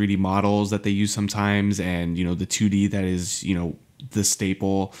like 3D models that they use sometimes, and the 2D that is the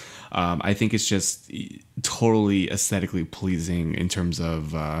staple. I think it's just totally aesthetically pleasing in terms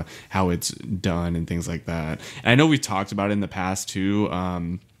of how it's done and things like that. And I know we've talked about it in the past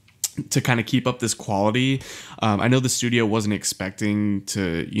too. To kind of keep up this quality. I know the studio wasn't expecting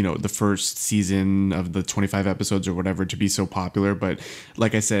to, the first season of the 25 episodes or whatever to be so popular. But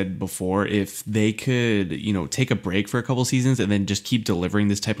like I said before, if they could, take a break for a couple seasons and then just keep delivering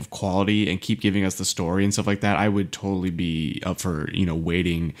this type of quality and keep giving us the story and stuff like that, I would totally be up for,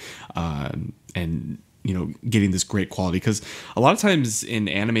 waiting and getting this great quality. Because a lot of times in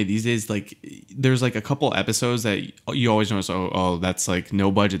anime these days, like there's like a couple episodes that you always notice, oh that's like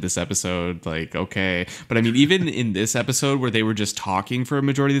no budget this episode, like okay. But I mean, even in this episode where they were just talking for a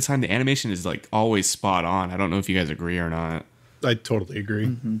majority of the time, the animation is like always spot on. I don't know if you guys agree or not. I totally agree.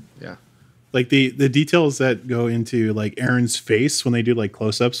 Mm-hmm. Yeah. Like the details that go into like Aaron's face when they do like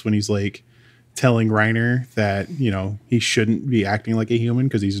close-ups when he's like telling Reiner that, he shouldn't be acting like a human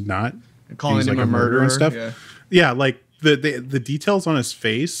because he's not. Calling he's him like a murderer and stuff. Yeah. Like the details on his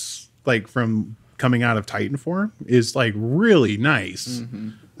face, like from coming out of Titan form, is like really nice.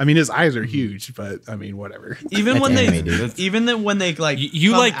 Mm-hmm. I mean, his eyes are huge, but I mean, whatever. Even when anime, they like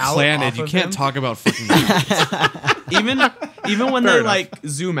you like Planet, you can't talk about fucking. even when they like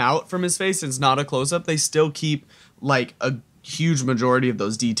zoom out from his face, and it's not a close up. They still keep like a huge majority of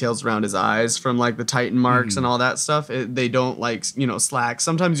those details around his eyes from like the Titan marks and all that stuff. They don't like slack.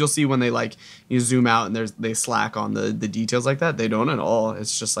 Sometimes you'll see when they like zoom out and they slack on the details like that. They don't at all.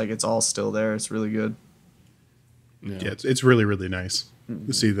 It's just like it's all still there. It's really good. Yeah, it's really really nice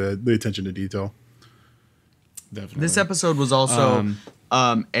to see the attention to detail. Definitely. This episode was also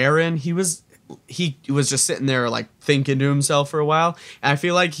Aaron. He was just sitting there like thinking to himself for a while, and I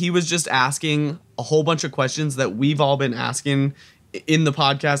feel like he was just asking a whole bunch of questions that we've all been asking in the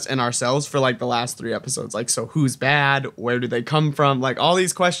podcast and ourselves for like the last 3 episodes. Like, so who's bad? Where do they come from? Like all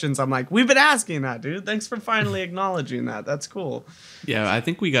these questions. I'm like, we've been asking that, dude. Thanks for finally acknowledging that. That's cool. Yeah, I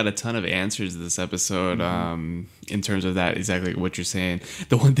think we got a ton of answers this episode in terms of that, exactly what you're saying.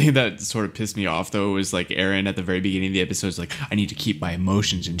 The one thing that sort of pissed me off, though, was like Aaron at the very beginning of the episode is like, I need to keep my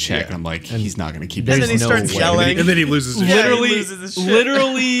emotions in check. And I'm like, he's not going to keep And then he starts yelling. And then he loses his Yeah, shit. he loses his shit.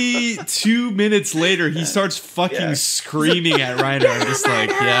 Literally 2 minutes later, he starts fucking screaming at Reiner. I'm just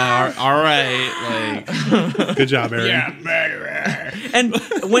like, yeah, all right. Like, Good job, Aaron. yeah, murderer. And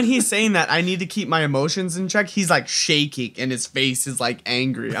when he's saying that, I need to keep my emotions in check, he's like shaking and his face is like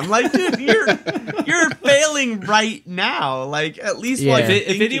angry. I'm like, dude, you're failing right now. Like at least Yeah. like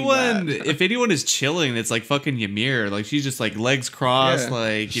If anyone is chilling, it's like fucking Ymir. Like she's just like legs crossed, Yeah.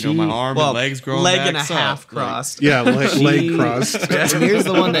 like my arm and legs growing leg back. and a Sup? half Like, crossed. Yeah, leg crossed. Here's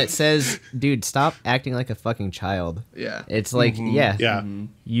the one that says, dude, stop acting like a fucking child. Yeah. It's like, Yeah.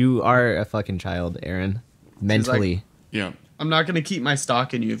 you are a fucking child, Aaron. Mentally. yeah. I'm not gonna keep my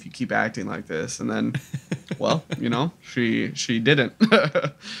stock in you if you keep acting like this. And then, well, she didn't.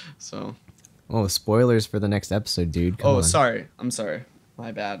 So. Oh, spoilers for the next episode, dude. Come on. Sorry. I'm sorry.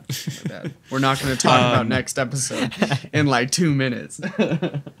 My bad. We're not gonna talk about next episode in like 2 minutes.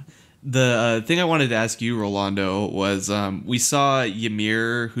 The thing I wanted to ask you, Rolando, was we saw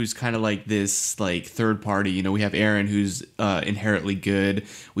Ymir, who's kind of like this like third party. We have Aaron, who's inherently good.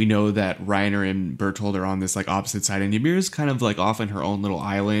 We know that Reiner and Bertold are on this like opposite side, and Ymir is kind of like off on her own little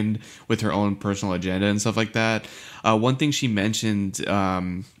island with her own personal agenda and stuff like that. One thing she mentioned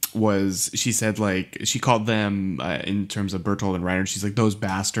was she said like she called them in terms of Bertold and Reiner, she's like those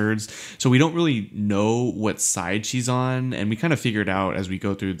bastards. So we don't really know what side she's on, and we kind of figured out as we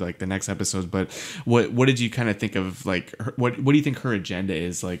go through like the next episodes. But what did you kind of think of like what do you think her agenda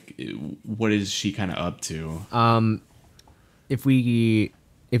is? Like what is she kind of up to? If we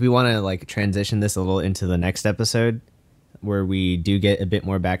want to like transition this a little into the next episode where we do get a bit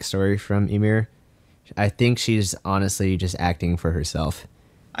more backstory from Ymir, I think she's honestly just acting for herself.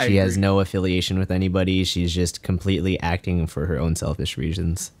 She has no affiliation with anybody. She's just completely acting for her own selfish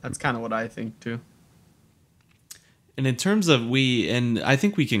reasons. That's kind of what I think too. And in terms of I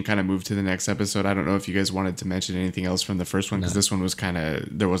think we can kind of move to the next episode. I don't know if you guys wanted to mention anything else from the first one, because this one was kind of,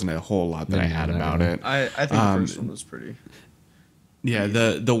 there wasn't a whole lot that I had about it. I think the first one was pretty. Yeah,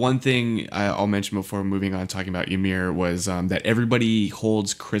 the one thing I'll mention before moving on talking about Ymir was that everybody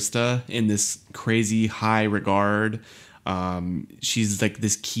holds Krista in this crazy high regard. She's like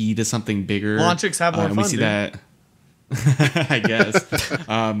this key to something bigger. Blonde chicks have more fun, we see dude. that. I guess.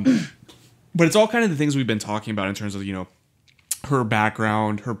 But it's all kind of the things we've been talking about in terms of her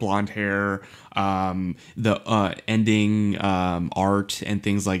background, her blonde hair, the ending art and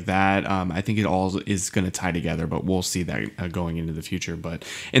things like that. I think it all is going to tie together, but we'll see that going into the future. But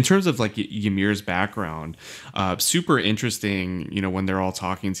in terms of like Ymir's background, super interesting, you know, when they're all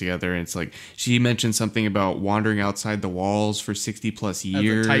talking together. And it's like she mentioned something about wandering outside the walls for 60 plus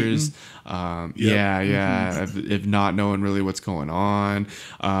years. Of not knowing really what's going on.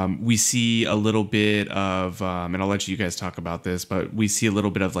 We see a little bit of, and I'll let you guys talk about this, but we see a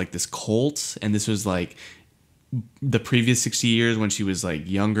little bit of like this cult, and this was like the previous 60 years when she was like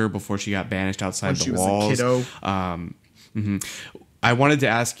younger, before she got banished outside the walls. She was a kiddo. I wanted to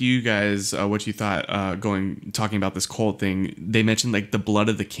ask you guys what you thought talking about this cult thing. They mentioned like the blood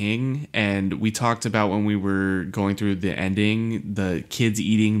of the king, and we talked about when we were going through the ending, the kids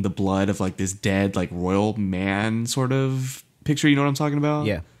eating the blood of like this dead like royal man sort of picture. You know what I'm talking about?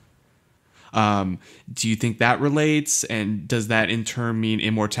 Yeah. Do you think that relates? And does that in turn mean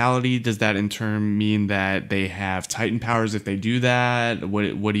immortality? Does that in turn mean that they have Titan powers if they do that?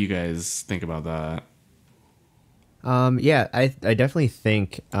 What do you guys think about that? Yeah, I definitely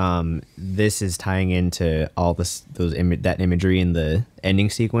think this is tying into all that imagery in the ending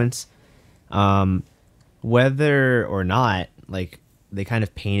sequence. Whether or not, like, they kind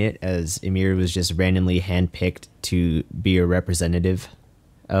of paint it as Ymir was just randomly handpicked to be a representative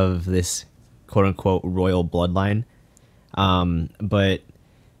of this quote-unquote royal bloodline. But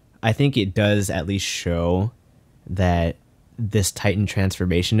I think it does at least show that this Titan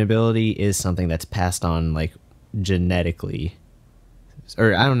transformation ability is something that's passed on, like, genetically,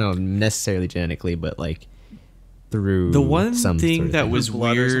 or I don't know necessarily genetically, but like through the one some thing sort of that thing. was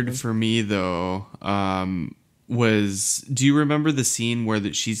weird for me though was, do you remember the scene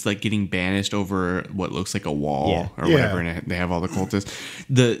where she's like getting banished over what looks like a wall or whatever, and they have all the cultists?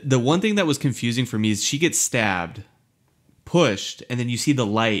 The one thing that was confusing for me is she gets stabbed, pushed, and then you see the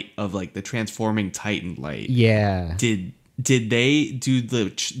light of like the transforming Titan light. Yeah. Did they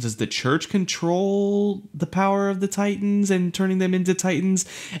does the church control the power of the Titans and turning them into Titans?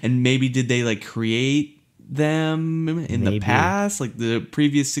 And maybe did they like create them in the past, like the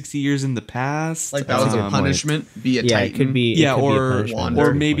previous 60 years in the past? Like that was a punishment, be a Titan. It could be. Yeah, it could be a punishment.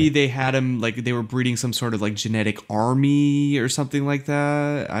 or maybe they had him, like they were breeding some sort of like genetic army or something like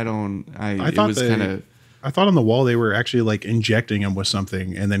that. I thought on the wall they were actually like injecting him with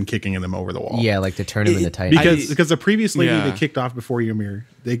something and then kicking them over the wall. Yeah, like to turn him into Titan. Because the previous lady they kicked off before Ymir,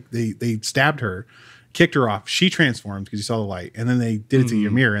 they stabbed her, kicked her off. She transformed because you saw the light, and then they did it to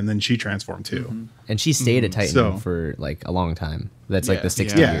Ymir, and then she transformed too. And she stayed a Titan for like a long time. That's like the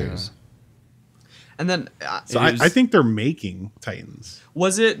 60 years. And then I think they're making Titans.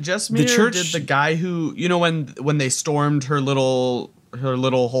 Was it just me, or did the guy who, you know, when they stormed her little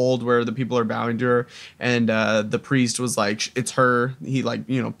hold where the people are bowing to her, and the priest was like, it's her, he like,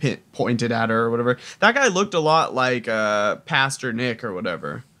 you know, pointed at her or whatever, that guy looked a lot like Pastor Nick or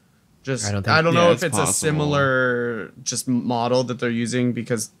whatever. Just I don't know if it's possible. A similar just model that they're using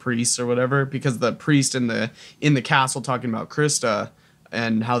because priests or whatever, because the priest in the castle talking about Krista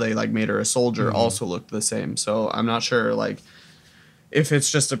and how they like made her a soldier also looked the same. So I'm not sure like if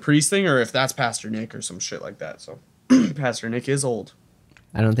it's just a priest thing or if that's Pastor Nick or some shit like that. So Pastor Nick is old.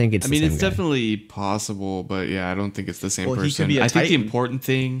 I don't think it's. I mean, it's definitely possible, but yeah, I don't think it's the same person. He could be a I Titan. think the important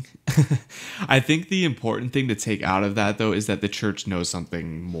thing, I think the important thing to take out of that though is that the church knows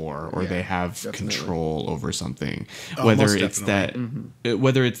something more, or they have control over something. Whether it's that,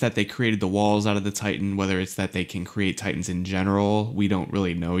 whether it's that they created the walls out of the Titan, whether it's that they can create Titans in general, we don't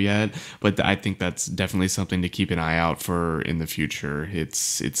really know yet. But I think that's definitely something to keep an eye out for in the future.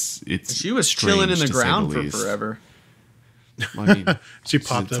 It's. She was chilling in the ground for forever. I mean, she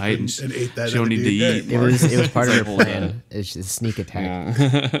popped up and ate that. She don't need to eat. It was part of her plan. It's a sneak attack.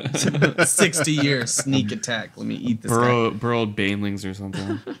 60-year sneak attack. Let me eat this guy. Burrowed banelings or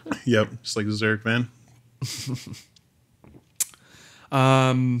something. Yep, just like Zerk, man.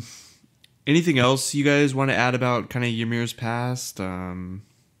 Anything else you guys want to add about kind of Ymir's past?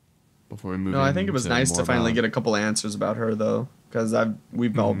 Before we move. No, I think it was nice to finally get a couple answers about her though, because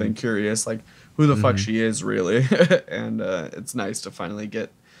we've all been curious, like who the fuck she is really, and it's nice to finally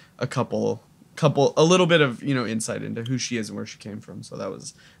get a little bit of, you know, insight into who she is and where she came from. So that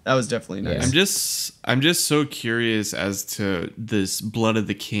was definitely nice. I'm just so curious as to this blood of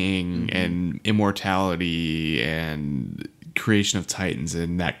the king and immortality and creation of Titans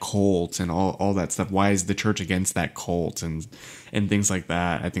and that cult and all that stuff. Why is the church against that cult and things like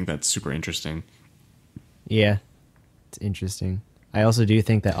that? I think that's super interesting. Yeah, it's interesting. I also do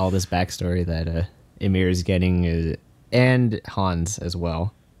think that all this backstory that Ymir is getting and Hans as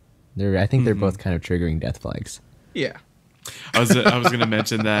well, I think they're both kind of triggering death flags. Yeah. I was gonna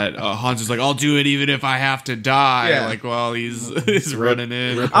mention that Hans is like, I'll do it even if I have to die. Yeah. Like while he's running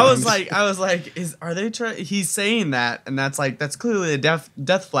in. I was like, are they trying? He's saying that, and that's clearly a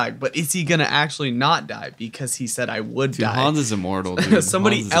death flag. But is he gonna actually not die because he said I would Dude, die? Hans is immortal. Dude.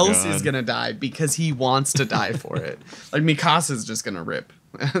 Somebody Hans else a is god. gonna die because he wants to die for it. Like Mikasa's just gonna rip,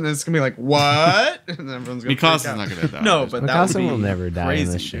 and it's gonna be like what? And everyone's gonna. Mikasa's freak out. not gonna die. No, but that would Mikasa be will never die crazy,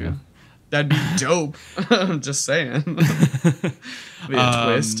 in this show. dude. That'd be dope. I'm just saying. Be a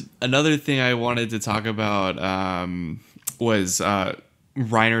twist. Another thing I wanted to talk about was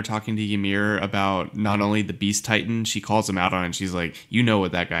Reiner talking to Ymir about not only the Beast Titan, she calls him out on it. She's like, you know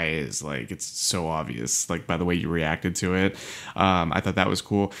what that guy is. Like, it's so obvious, like, by the way you reacted to it. I thought that was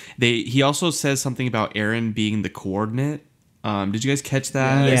cool. He also says something about Eren being the coordinate. Did you guys catch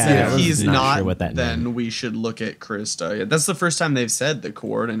that? They Yeah, said I if was he's not not, sure what that then meant. we should look at Krista. Yeah, that's the first time they've said the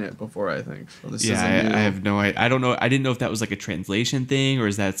coordinate before, I think. So this Yeah, isn't new. I have no idea. I don't know. I didn't know if that was like a translation thing or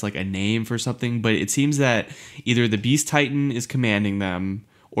is that's like a name for something. But it seems that either the Beast Titan is commanding them,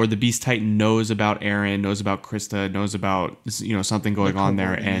 or the Beast Titan knows about Eren, knows about Krista, knows about something going on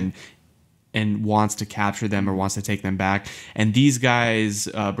there, and wants to capture them or wants to take them back. And these guys,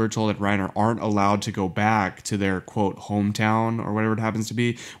 Bertold and Reiner, aren't allowed to go back to their quote hometown or whatever it happens to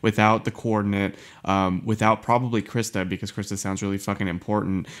be without the coordinate, without probably Krista, because Krista sounds really fucking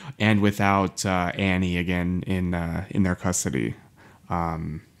important, and without Annie again in their custody.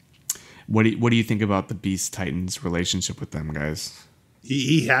 What do you think about the Beast Titans' relationship with them, guys?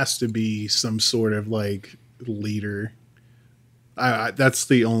 He has to be some sort of like leader. That's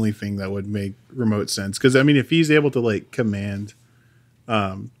the only thing that would make remote sense. Because I mean, if he's able to like command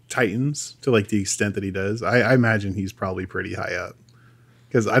Titans to like the extent that he does, I imagine he's probably pretty high up.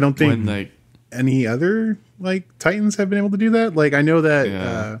 Because I don't think any other like Titans have been able to do that. Like I know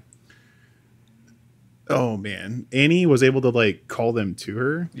that. Oh man, Annie was able to like call them to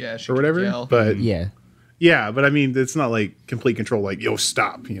her, she or could whatever. yell. But Yeah. but I mean, it's not like complete control. Like, yo,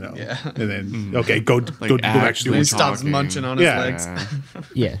 stop, Yeah. and then okay, go back to actually He doing stops talking. munching on his Yeah. legs.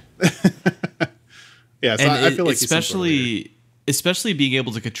 Yeah. Yeah, so And I feel like he's some sort of leader. especially being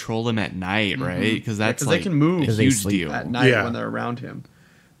able to control them at night, right? Because that's Because like they can move a they huge sleep deal. at night Yeah. when they're around him.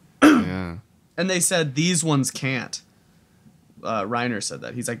 Yeah. And they said these ones can't. Reiner said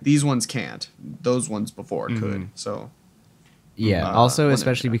that. He's like, these ones can't. Those ones before could. So Yeah. Also, when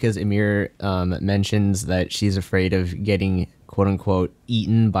especially it- because Ymir mentions that she's afraid of getting quote unquote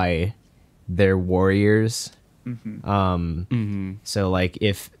eaten by their warriors. So like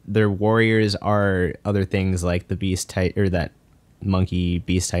if their warriors are other things like the Beast Titan or that monkey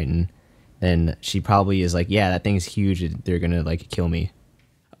Beast Titan, then she probably is like, yeah, that thing's huge. They're gonna like kill me.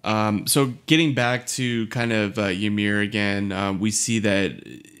 So getting back to kind of Ymir again, we see that,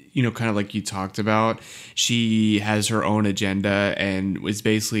 kind of like you talked about, she has her own agenda and was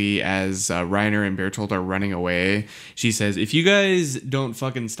basically as Reiner and Bertolt are running away, she says, if you guys don't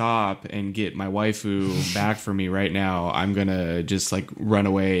fucking stop and get my waifu back for me right now, I'm gonna just like run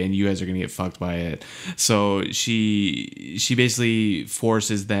away and you guys are gonna get fucked by it. So she basically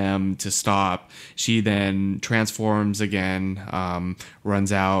forces them to stop. She then transforms again,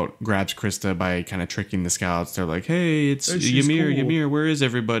 runs out, grabs Krista by kind of tricking the scouts. They're like, hey, it's she's Ymir, cool. Ymir, where is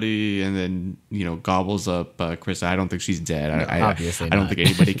everybody? And then, gobbles up Krista. I don't think she's dead. obviously I don't not. think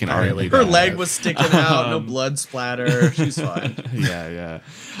anybody can argue her that. leg was sticking out, no blood splatter. She's fine. Yeah.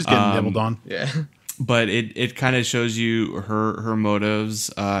 Just getting nibbled on. Yeah. But it kind of shows you her motives,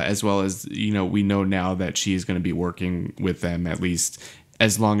 as well as, we know now that she's going to be working with them at least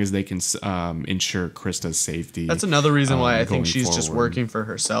as long as they can ensure Krista's safety. That's another reason why I going think she's just forward. working for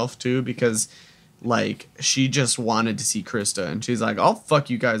herself too, because like she just wanted to see Krista and she's like, I'll fuck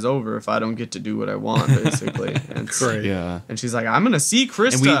you guys over if I don't get to do what I want, basically. And it's- Right. Yeah. And she's like, I'm gonna see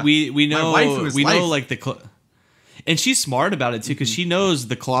Krista. And we know My waifu is life. know like and she's smart about it too, because she knows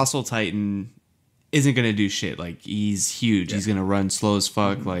the Colossal Titan isn't gonna do shit. Like, he's huge. He's gonna run slow as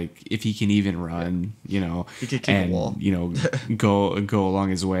fuck. Like, if he can even run, He could kick a and wall. go along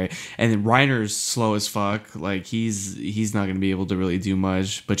his way. And then Reiner's slow as fuck. Like, he's not gonna be able to really do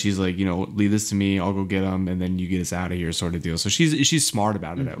much. But she's like, leave this to me. I'll go get him, and then you get us out of here, sort of deal. So she's smart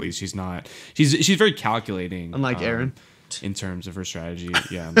about it. At least she's not. She's very calculating. Unlike Eren. in terms of her strategy.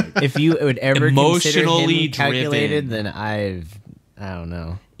 Yeah, like, If you would ever consider Emotionally him calculated, driven. then I don't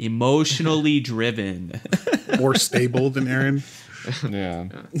know. emotionally driven. More stable than Aaron. Yeah.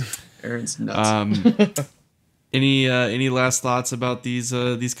 Eren's nuts. Any last thoughts about these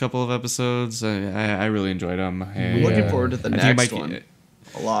couple of episodes? I really enjoyed them. I'm looking forward to the I think it next might- one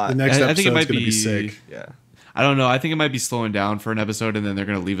a lot. The next I think it episode's might going to be be sick. Yeah. I don't know. I think it might be slowing down for an episode, and then they're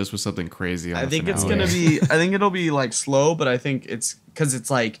gonna leave us with something crazy. I think it's gonna be. I think it'll be like slow, but I think it's because it's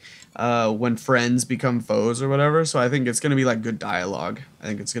like when friends become foes or whatever. So I think it's gonna be like good dialogue. I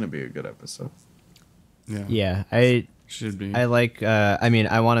think it's gonna be a good episode. Yeah. Yeah, I Should be. I like. I mean,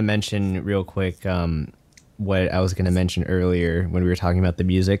 I want to mention real quick what I was going to mention earlier when we were talking about the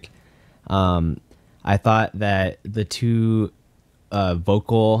music. I thought that the two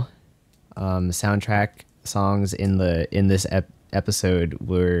vocal soundtrack songs in this episode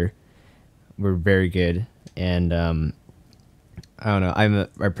were very good, and I don't know. I'm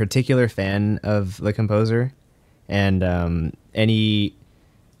a particular fan of the composer, and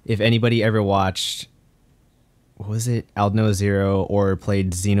if anybody ever watched, what was it, Aldno Zero, or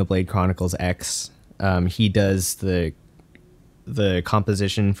played Xenoblade Chronicles X, he does the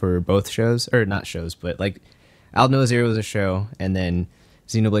composition for both shows, or not shows, but like Aldno Zero was a show, and then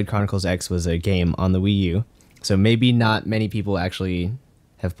Xenoblade Chronicles X was a game on the Wii U. So maybe not many people actually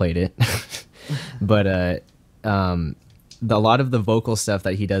have played it, but a lot of the vocal stuff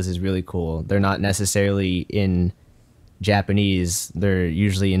that he does is really cool. They're not necessarily in Japanese; they're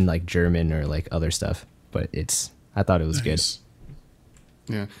usually in like German or like other stuff. But I thought it was good.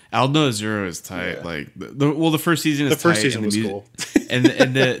 Yeah, Aldno Zero is tight. Yeah. Like the first season is the first tight, season was cool, and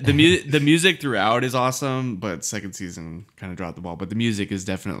the music throughout is awesome. But second season kind of dropped the ball. But the music is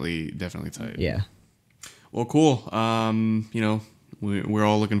definitely tight. Yeah. Well, cool. You know, we're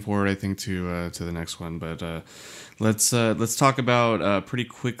all looking forward, I think, to the next one. But let's talk about pretty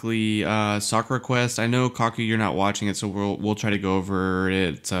quickly Sakura Quest. I know, Kaku, you're not watching it, so we'll try to go over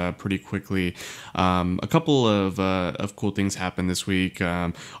it pretty quickly. A couple of cool things happened this week.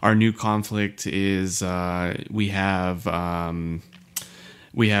 Our new conflict is we have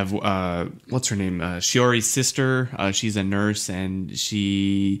what's her name? Shiori's sister. She's a nurse, and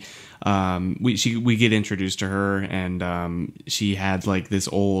we get introduced to her, and she had like this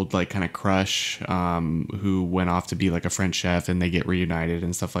old like kind of crush who went off to be like a French chef, and they get reunited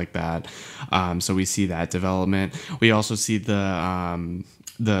and stuff like that. So we see that development. We also see the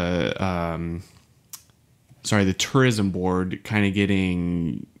tourism board kind of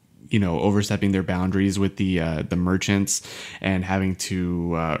getting, you know, overstepping their boundaries with the merchants and having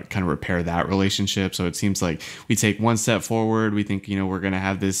to kind of repair that relationship. So it seems like we take one step forward. We think, you know, we're going to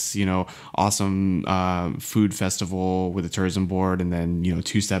have this, you know, awesome food festival with the tourism board. And then, you know,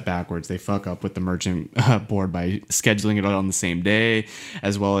 two step backwards, they fuck up with the merchant board by scheduling it on the same day,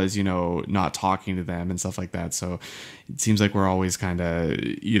 as well as, you know, not talking to them and stuff like that. So it seems like we're always kind of,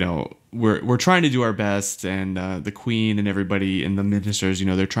 you know, we're trying to do our best, and the queen and everybody and the ministers, you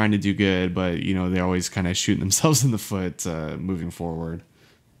know, they're trying to do good, but, you know, they're always kind of shooting themselves in the foot moving forward.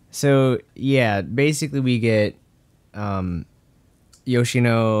 So yeah, basically we get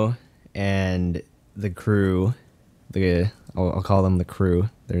Yoshino and the crew. I'll call them the crew.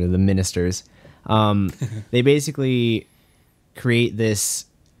 They're the ministers. They basically create this.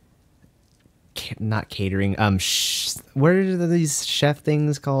 Not catering. What are these chef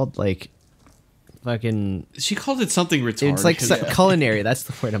things called? Like, fucking. She called it something retarded. It's like culinary. That's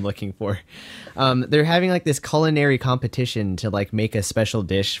the word I'm looking for. They're having like this culinary competition to like make a special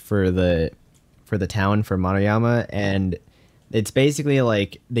dish for the town, for Monoyama, and it's basically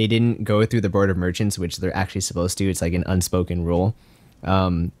like they didn't go through the board of merchants, which they're actually supposed to. It's like an unspoken rule,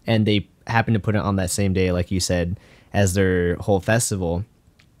 and they happen to put it on that same day, like you said, as their whole festival,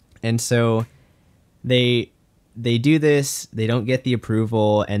 and so. They do this, they don't get the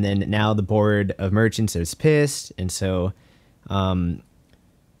approval, and then now the board of merchants is pissed, and so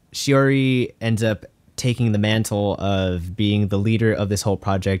Shiori ends up taking the mantle of being the leader of this whole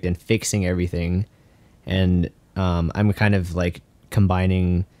project and fixing everything. And I'm kind of like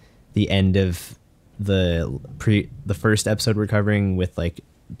combining the end of the first episode we're covering with like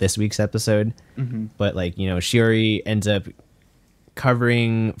this week's episode. Mm-hmm. But like, you know, Shiori ends up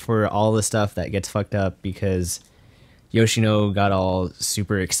covering for all the stuff that gets fucked up because Yoshino got all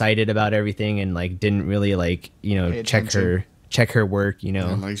super excited about everything and like didn't really like, you know, check her work, you know,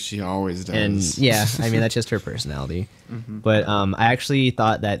 yeah, like she always does. And yeah, I mean that's just her personality. Mm-hmm. But I actually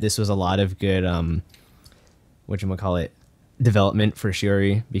thought that this was a lot of good whatchamacallit development for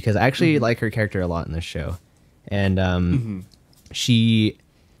Shiori, because I actually like her character a lot in this show, and she's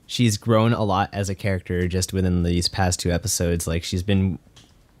grown a lot as a character just within these past two episodes. Like she's been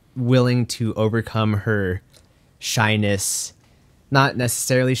willing to overcome her shyness, not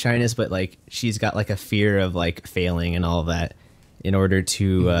necessarily shyness, but like she's got like a fear of like failing and all of that in order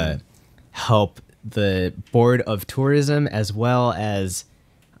to help the board of tourism, as well as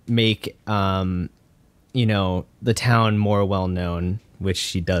make you know, the town more well known, which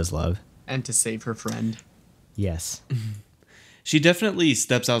she does love, and to save her friend. Yes. She definitely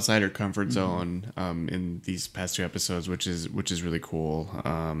steps outside her comfort zone in these past 2 episodes, which is really cool.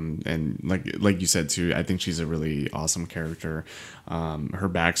 And like you said too, I think she's a really awesome character. Her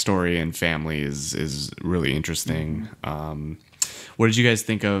backstory and family is really interesting. What did you guys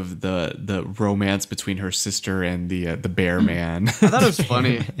think of the romance between her sister and the bear man? I thought it was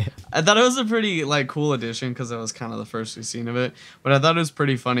funny. I thought it was a pretty cool addition because it was kind of the first we've seen of it. But I thought it was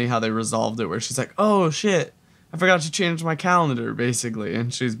pretty funny how they resolved it, where she's like, "Oh shit, I forgot to change my calendar," basically,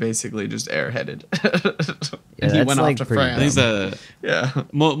 and she's basically just airheaded. And he went off to France.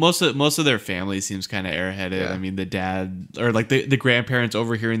 Most of their family seems kind of airheaded. Yeah. I mean, the dad or like the grandparents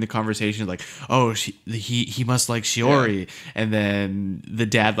overhearing the conversation, like, "Oh, he must like Shiori," and then the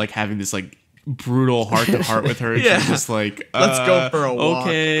dad like having this like brutal heart to heart with her. And she's just like, "Let's go for a walk."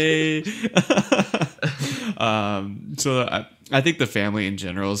 Okay. So I think the family in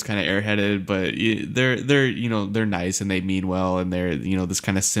general is kind of airheaded, but they're nice and they mean well, and they're this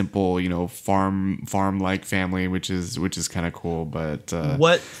kind of simple farm like family, which is kind of cool. But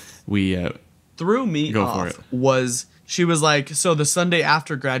what we threw me off was she was like, so the Sunday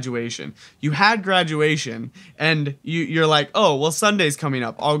after graduation, you had graduation, and you're like, oh, well, Sunday's coming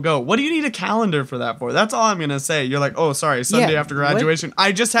up, I'll go. What do you need a calendar for that for? That's all I'm gonna say. You're like, oh, sorry, Sunday after graduation.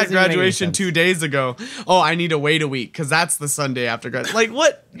 I just had graduation 2 days ago. Oh, I need to wait a week because that's the Sunday after graduation. Like,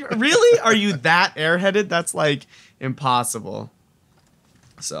 what? Really? Are you that airheaded? That's like impossible.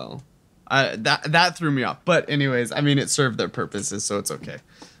 So, that threw me off. But anyways, I mean, it served their purposes, so it's okay.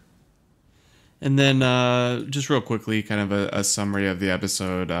 And then just real quickly, kind of a summary of the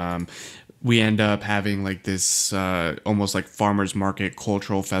episode. We end up having like this almost like farmers market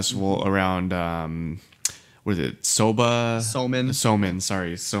cultural festival around, what is it? Somen.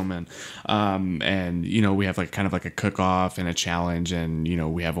 Sorry, Somen. And, we have like kind of like a cook-off and a challenge, and,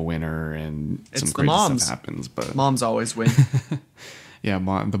 we have a winner, and it's some crazy stuff happens. But moms always win. Yeah,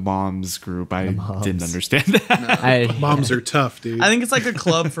 the moms group. I didn't understand that. Moms are tough, dude. I think it's like a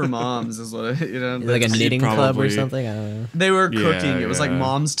club for moms, is what like a knitting club or something. I don't know. They were cooking. It was like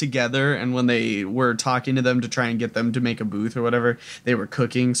moms together, and when they were talking to them to try and get them to make a booth or whatever, they were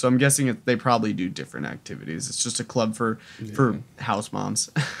cooking. So I'm guessing they probably do different activities. It's just a club for house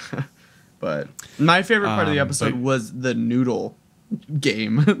moms. But my favorite part of the episode was the noodle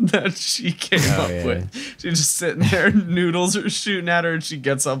game that she came up with. She's just sitting there, noodles are shooting at her, and she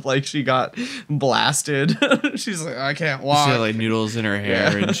gets up like she got blasted. She's like, I can't walk. She had like noodles in her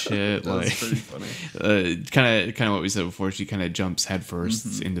hair and shit. That's pretty funny. Kind of what we said before. She kind of jumps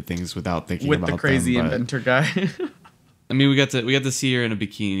headfirst into things without thinking with about the crazy them, inventor guy. I mean, we got to see her in a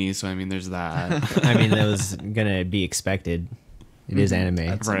bikini, so I mean, there's that. I mean, that was gonna be expected. It is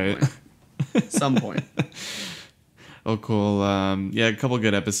anime, right? Some point. Oh, cool. A couple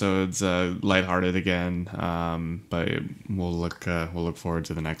good episodes. Lighthearted again, but we'll look forward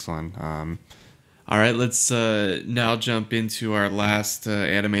to the next one. All right, let's now jump into our last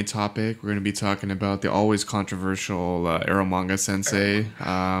anime topic. We're going to be talking about the always controversial eromanga-sensei.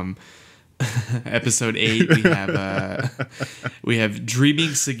 Episode 8. We have Dreaming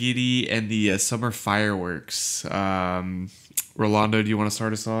Sagiri and the Summer Fireworks. Rolando, do you want to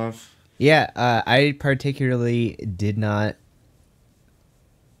start us off? Yeah, I particularly did not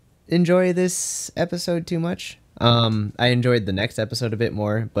enjoy this episode too much. I enjoyed the next episode a bit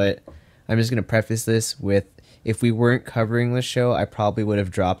more, but I'm just going to preface this with, if we weren't covering this show, I probably would have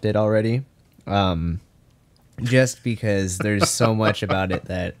dropped it already. Just because there's so much about it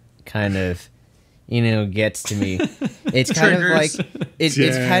that kind of, gets to me. It's kind of like, it's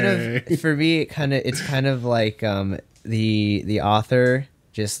kind of, for me, it's kind of like the author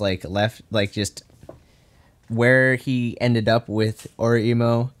just like left, like just where he ended up with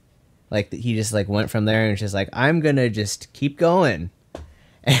Orimo, like he just like went from there and just like, I'm gonna just keep going.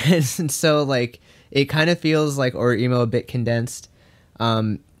 And so like it kind of feels like Orimo a bit condensed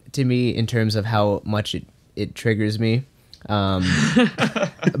to me in terms of how much it triggers me. But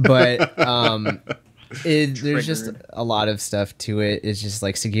there's just a lot of stuff to it. It's just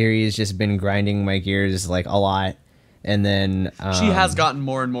like Sagiri has just been grinding my gears like a lot. And then she has gotten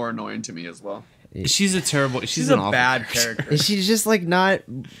more and more annoying to me as well. She's she's a bad character. She's just like not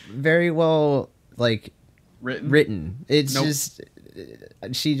very well like written. It's just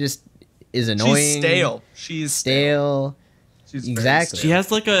she just is annoying. She's stale. She's stale. She's exactly.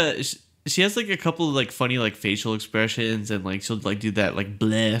 She has like a couple of like funny like facial expressions, and like she'll like do that like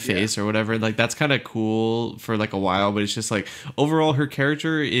bleh face or whatever. Like that's kind of cool for like a while, but it's just like overall her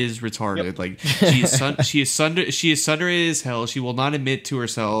character is retarded. Yep. Like she is sundry as hell. She will not admit to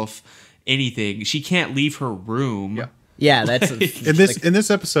herself anything. She can't leave her room. Yeah, that's in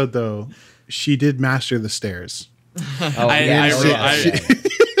this episode though. she did master the stairs.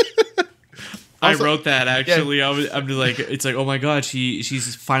 I wrote that actually. Yeah. I'm just like, it's like, oh my god,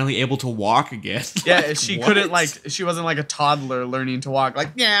 she's finally able to walk again. Yeah, she couldn't she wasn't like a toddler learning to walk. Like,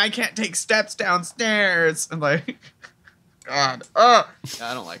 yeah, I can't take steps downstairs. And like, God, yeah,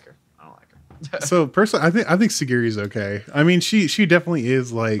 I don't like her. So personally, I think Sagiri's okay. I mean, she definitely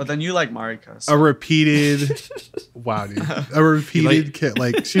is like. But then you like Marika. So. A repeated, wow, dude, a repeated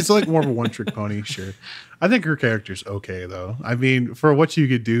she's like more of a one trick pony. Sure, I think her character's okay though. I mean, for what you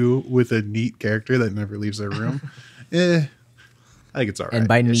could do with a neat character that never leaves their room, I think it's all right. And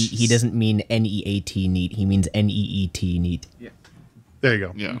by neat, he doesn't mean NEAT neat. He means NEET neat. Yeah. There you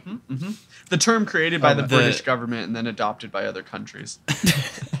go. Yeah. The term created by the British government and then adopted by other countries.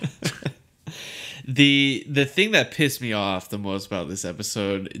 The thing that pissed me off the most about this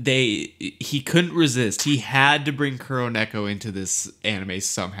episode, he couldn't resist. He had to bring Kuroneko into this anime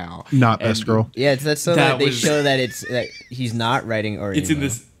somehow. Not best girl. Yeah, that's so that they show that he's not writing or it's in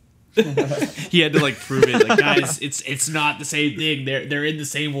this. He had to like prove it. Like, guys, it's not the same thing. They're in the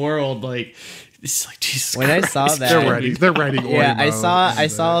same world. Like, it's like Jesus when Christ. I saw that, they're writing. Yeah, I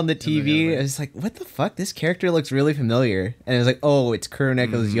saw on the TV. I was like, what the fuck? This character looks really familiar. And I was like, oh, it's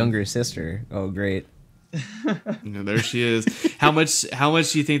Kuroneko's younger sister. Oh, great. There she is. How much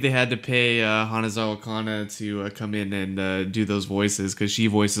do you think they had to pay Hanazawa Kana to come in and do those voices? Because she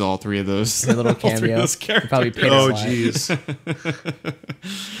voices all three of those. Her little cameo. Probably paid jeez.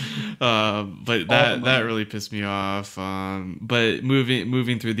 But that really pissed me off. But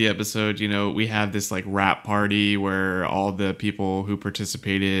moving through the episode, we have this like rap party where all the people who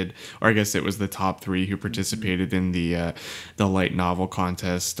participated, or I guess it was the top 3 who participated in the light novel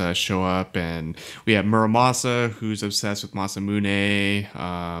contest, show up, and we have Muramasa, who's obsessed with Masamune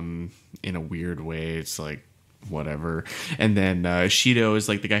in a weird way. It's like whatever. And then Shido is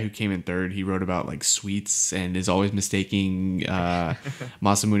like the guy who came in third. He wrote about like sweets and is always mistaking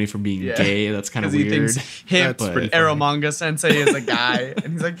Masamune for being gay. That's kind of weird. He thinks him, eromanga-sensei is a guy,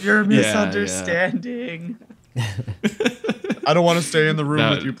 and he's like, "You're misunderstanding." I don't want to stay in the room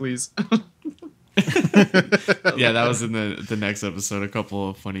with you, please. Yeah, that was in the next episode. A couple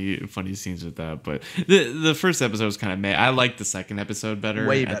of funny scenes with that, but the first episode was kind of meh. I liked the second episode better.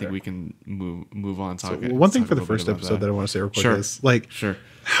 Way better. I think we can move on. One thing for the first episode that I want to say real quick is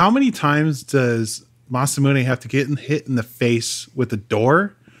how many times does Masamune have to get hit in the face with the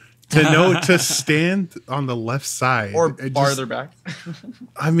door to know to stand on the left side or farther back?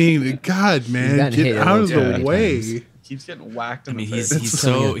 I mean, God, man, get out of the way. Times. Keeps getting whacked in the face.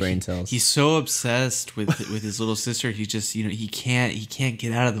 He's so obsessed with his little sister. He just he can't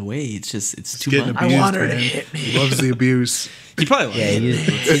get out of the way. It's too much. I want her to hit me. He loves the abuse. He probably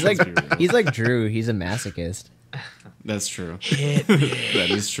he's like Drew. He's a masochist. That's true. That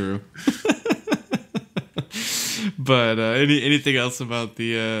is true. But anything else about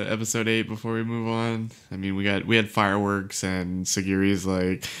the episode 8 before we move on? I mean, we had fireworks and Sagiri's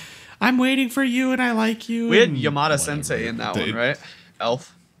like, I'm waiting for you and I like you. We had Yamada-sensei in that one, right?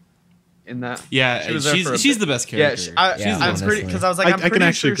 Elf. In that. Yeah, she's the best character. Yeah, I was pretty, because I was like, I'm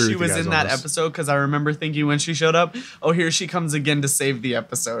pretty sure she was in that episode, because I remember thinking when she showed up, oh, here she comes again to save the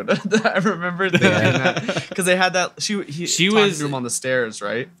episode. I remember thinking that, because they had that. She was to him on the stairs,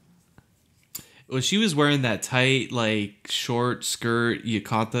 right? Well, she was wearing that tight, like, short skirt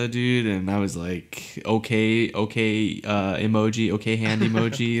yukata, dude, and I was like, okay, emoji, okay, hand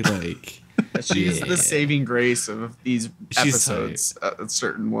emoji, like. She's the saving grace of these episodes,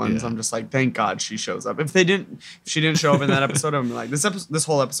 certain ones. Yeah. I'm just like, thank God she shows up. If she didn't show up in that episode, I'm like, this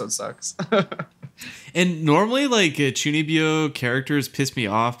whole episode sucks. And normally, like, Chunibyo characters piss me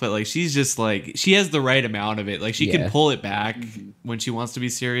off, but like, she's just like, she has the right amount of it. Like, she can pull it back when she wants to be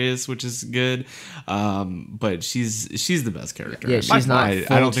serious, which is good. But she's the best character. Yeah, she's not.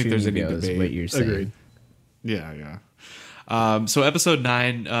 I don't think there's any debate. What you're saying. Agreed. Yeah. So episode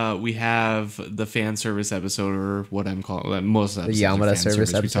 9, we have the fan service episode, or what I'm calling most episodes. The Yamada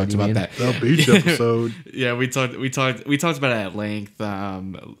service episode. We talked about that. The beach episode. Yeah, we talked about it at length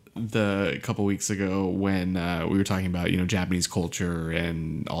a couple weeks ago when we were talking about Japanese culture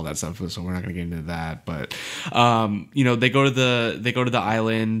and all that stuff. So we're not going to get into that, but they go to the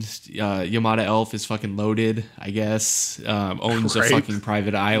island. Yamada Elf is fucking loaded, I guess. Owns a fucking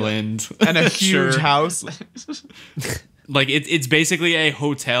private island and a huge house. Like it's basically a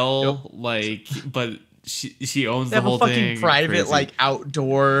hotel, like, but she owns the whole thing. They have a fucking private, crazy. like,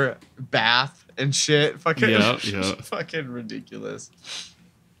 outdoor bath and shit. Fucking, yeah. Fucking ridiculous.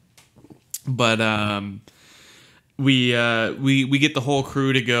 But we get the whole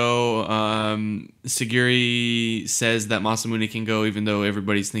crew to go. Sagiri says that Masamune can go, even though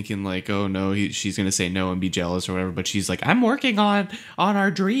everybody's thinking like, oh no, she's gonna say no and be jealous or whatever. But she's like, I'm working on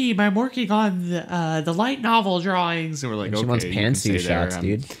our dream. I'm working on the light novel drawings. And we're like, And okay, she wants you can pantsuit stay there. shots,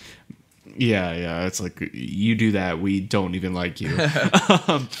 dude. Yeah. It's like, you do that, we don't even like you.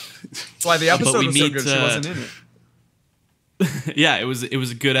 That's why the episode was so good. She wasn't in it. Yeah, it was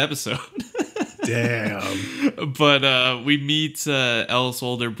a good episode. Damn. But we meet Elle's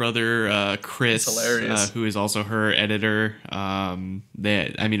older brother, Chris, who is also her editor.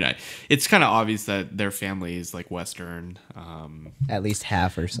 It's kind of obvious that their family is like Western. At least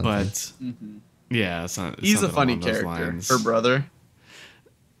half or something. But yeah, he's a funny character. Her brother.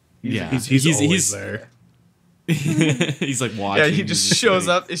 He's always there. He's like watching. Yeah, he just shows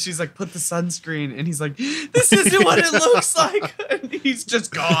up and she's like, put the sunscreen, and he's like, this isn't what it looks like, and he's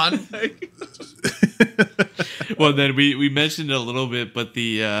just gone. Well, then we mentioned it a little bit, but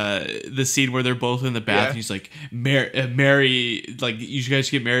the scene where they're both in the bath, and he's like, Mary, like, you guys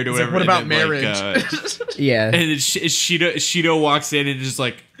should get married or whatever. Like, what about then, marriage? Yeah. And then Shido walks in and just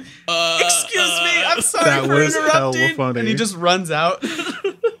like, excuse me, I'm sorry that for was interrupting. hella funny. And he just runs out.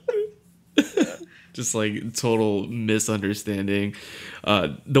 just like total misunderstanding.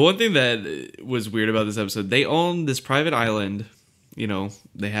 The one thing that was weird about this episode, they own this private island, you know,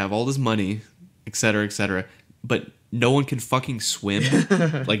 they have all this money, etc., but no one can fucking swim.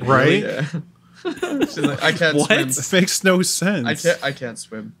 Like, right? really? Yeah. She's like, I can't What? swim. It makes no sense. I can't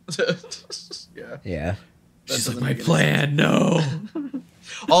swim. Yeah. Yeah. She's like, my plan, no.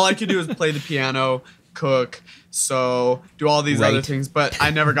 All I can do is play the piano, cook, sew, do all these other things, but I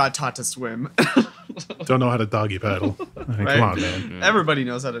never got taught to swim. Don't know how to doggy paddle. I mean, Right? Come on, man. Yeah. Everybody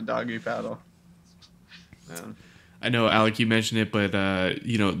knows how to doggy paddle. Yeah. I know, Alec, you mentioned it, but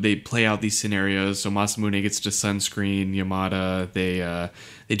you know, they play out these scenarios. So Masamune gets to sunscreen Yamada.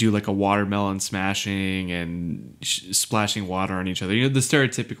 They do like a watermelon smashing and splashing water on each other. You know, the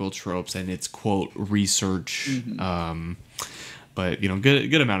stereotypical tropes, and it's quote research. But you know,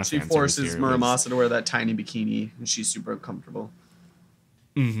 good amount of She fan service forces here. Muramasa to wear that tiny bikini, and she's super comfortable.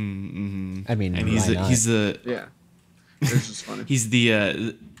 I mean, And why not? he's the Yeah. It's just funny. he's the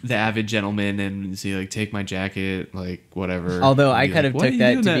avid gentleman, and so like, take my jacket, like whatever. Although I Be kind like, of "Why are took you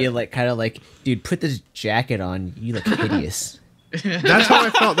that doing to be like, kind of like, dude, put this jacket on. You look hideous. That's how I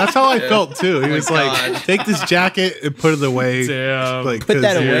felt. That's how I felt too. He was like, God. "Take this jacket and put it away." Damn. Like, Put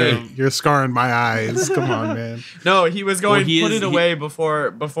that 'cause away. You're scarring my eyes. Come on, man. No, he was going Well, put it away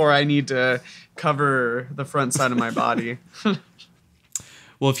before I need to cover the front side of my body.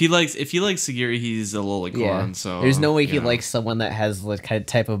 Well, if he likes Sagiri, he's a lolicon. Yeah. So There's no way he you know. likes someone that has the kind of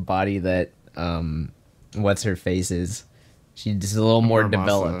type of body that what's her face is. She's just a little more Muramasa.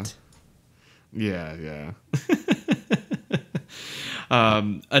 developed. Yeah.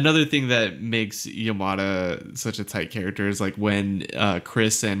 Another thing that makes Yamada such a tight character is like when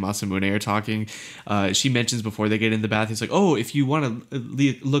Chris and Masamune are talking, she mentions before they get in the bath, he's like, oh, if you want to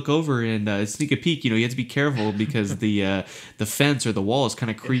look over and sneak a peek, you know, you have to be careful because the fence or the wall is kind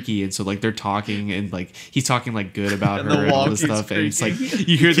of creaky, and so like they're talking and like he's talking like good about And her the and all wall this keeps stuff, and it's like creaking.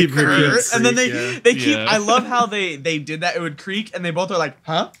 you hear the Keep hearing creaks. it. And then they keep. Yeah. I love how they did that. It would creak, and they both are like,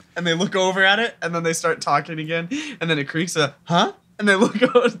 "Huh?" And they look over at it, and then they start talking again, and then it creaks. Huh? And they look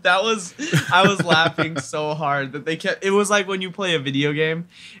over. I was laughing so hard that they kept. It was like when you play a video game,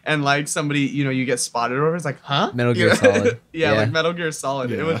 and like somebody, you know, you get spotted over. It's like, huh? Metal You Gear know? Solid. Yeah, Yeah. like Metal Gear Solid.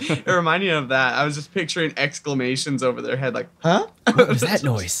 Yeah. It reminded me of that. I was just picturing exclamations over their head, like, huh? What was that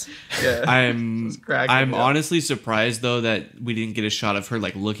noise? Yeah. I'm cracking up. honestly surprised though that we didn't get a shot of her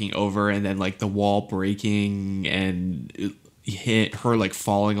like looking over and then like the wall breaking and hit her like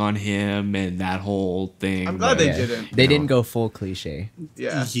falling on him and that whole thing. I'm glad they Yeah. didn't. They didn't go full cliche.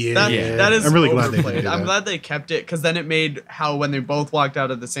 Yeah. Yeah. That is I'm really glad they didn't overplayed. do I'm that. glad they kept it because then it made how when they both walked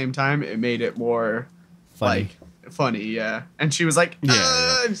out at the same time, it made it more Funny. like funny, yeah. And she was like,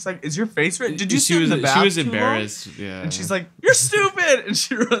 Yeah. and she's like, is your face red? Did you she sit was in the bath she was too long?" embarrassed. Yeah. And she's like, you're stupid, and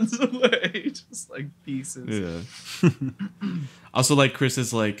she runs away, just like pieces. Yeah. Also, like Chris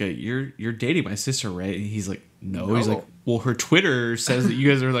is like, you're dating my sister, right? And he's like, no. He's No. like, well, her Twitter says that you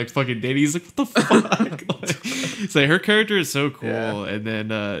guys are like fucking dating. He's like, what the fuck? It's like her character is so cool. Yeah. And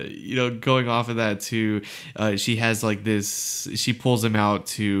then you know, going off of that too, she has like this. She pulls him out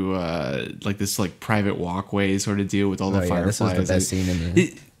to like this like private walkway sort of deal with all the Oh, yeah, fireflies. this was the best scene in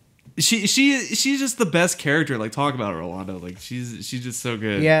the. She's just the best character. Like, talk about her, Rolando. Like she's just so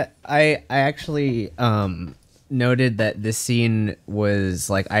good. Yeah, I actually noted that this scene was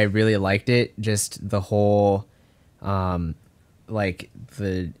like I really liked it. Just the whole like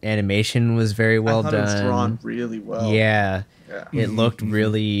the animation was very well I thought done. it was drawn really well. Yeah. Yeah. It looked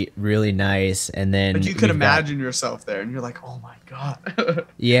really, really nice. And then Like you could imagine yourself there and you're like, oh my God.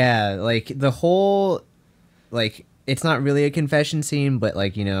 yeah, like the whole, like, it's not really a confession scene, but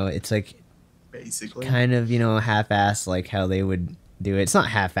like, you know, it's like Basically. kind of, you know, half-assed, like how they would do it. It's not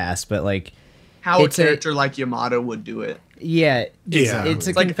half-assed, but like How a it's character like Yamato would do it. yeah, Yeah. it's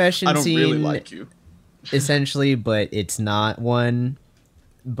a Like, confession I don't scene really like you. essentially, but it's not one.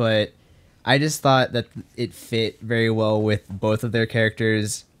 But I just thought that it fit very well with both of their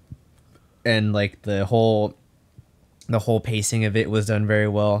characters, and like the whole pacing of it was done very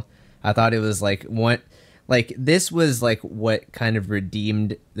well. I thought it was like this was like what kind of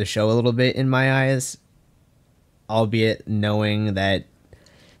redeemed the show a little bit in my eyes, albeit knowing that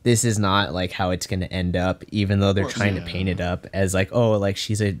this is not like how it's going to end up, even though they're trying to paint it up as like, oh, like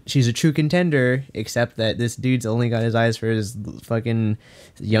she's a true contender, except that this dude's only got his eyes for his fucking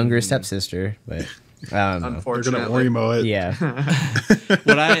younger stepsister. But I don't know. They're Unfortunately. gonna Orimo it. Yeah.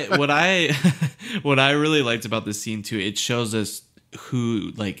 What I really liked about this scene too, it shows us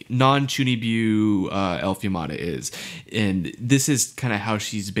who like non-Chunibyu Elf Yamada is, and this is kind of how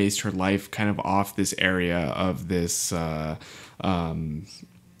she's based her life kind of off this area of this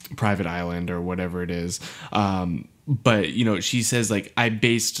private island or whatever it is. But you know, she says like I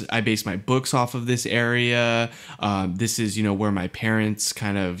based my books off of this area. This is, you know, where my parents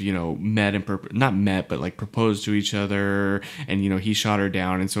kind of, you know, met and not met, but like proposed to each other, and you know, he shot her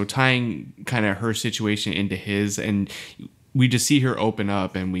down. And so tying kind of her situation into his, and we just see her open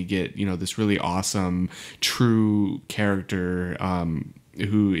up, and we get, you know, this really awesome true character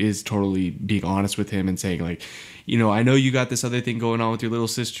who is totally being honest with him and saying like, you know, I know you got this other thing going on with your little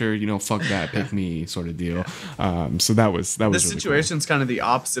sister, you know, fuck that, pick me, sort of deal. So that was The really situation's kind of the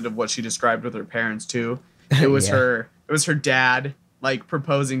opposite of what she described with her parents too. It was Yeah. her dad like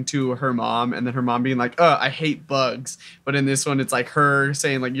proposing to her mom, and then her mom being like, "Oh, I hate bugs." But in this one, it's like her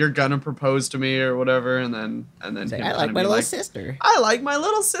saying like, "You're gonna propose to me" or whatever, and then Say, him I kinda like my being little sister. I like my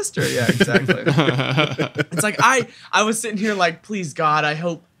little sister. Yeah, exactly. It's like I was sitting here like, please God, I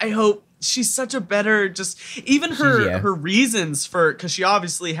hope she's such a better, just even her Yeah. her reasons for, because she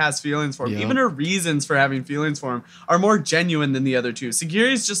obviously has feelings for him. Yeah. Even her reasons for having feelings for him are more genuine than the other two.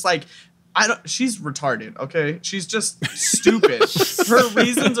 Sagiri's just like, she's retarded, okay? She's just stupid. Her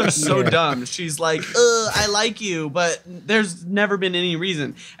reasons are so dumb. She's like, I like you, but there's never been any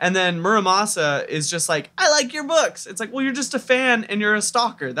reason. And then Muramasa is just like, I like your books. It's like, well, you're just a fan and you're a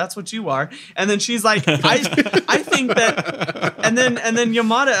stalker. That's what you are. And then she's like, I think that, and then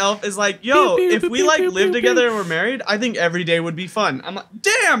Yamada Elf is like, yo, if we like live together and we're married, I think every day would be fun. I'm like,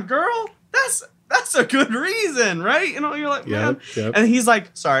 damn, girl, that's a good reason, right? You know, you're like, man. Yep. And he's like,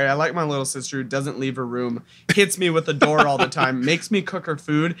 sorry, I like my little sister who doesn't leave her room, hits me with the door all the time, makes me cook her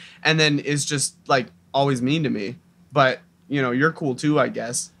food, and then is just like always mean to me. But, you know, you're cool too, I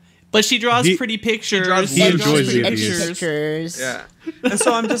guess. But she draws pretty pictures. He enjoys the pictures. Pictures. Yeah. And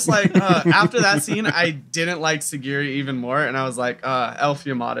so I'm just like, after that scene, I didn't like Sagiri even more, and I was like, Elf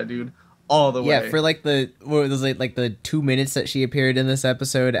Yamada, dude. All the way. Yeah, for like the what was it, like the 2 minutes that she appeared in this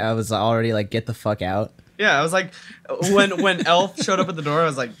episode, I was already like, get the fuck out. Yeah, I was like, when Elf showed up at the door, I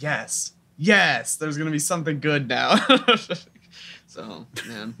was like, yes, there's gonna be something good now. So,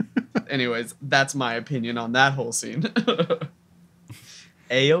 man. Anyways, that's my opinion on that whole scene.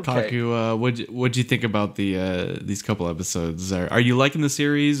 A-okay. Kaku, what'd you think about these couple episodes? Are you liking the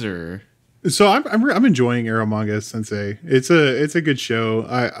series or? So I'm enjoying eromanga-sensei. It's a good show.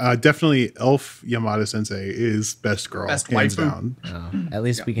 I definitely Elf Yamada-sensei is best girl, Best hands waifu. down. At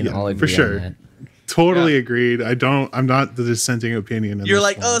least we can all agree for sure. on that. Totally Yeah. agreed. I'm not the dissenting opinion. In You're this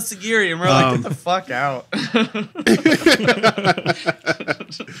like, one. oh, Sagiri, and we're like, get the fuck out.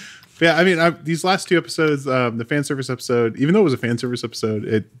 Yeah, I mean, these last two episodes, the fan service episode, even though it was a fan service episode,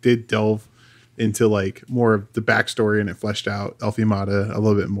 it did delve into like more of the backstory, and it fleshed out Elf Yamada a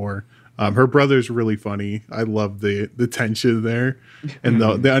little bit more. Her brother's really funny. I love the tension there, and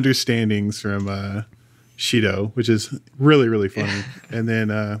the understandings from Shido, which is really, really funny. And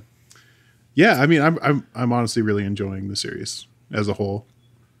then, yeah, I mean, I'm honestly really enjoying the series as a whole.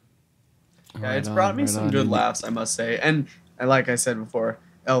 Yeah, it's brought me some good laughs, I must say. And like I said before,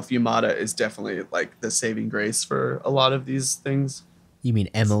 Elf Yamada is definitely like the saving grace for a lot of these things. You mean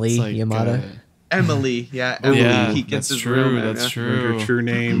Emily It's like, Yamada? Emily, yeah, Emily. Yeah, He gets that's his true. real name, That's yeah. Her true. true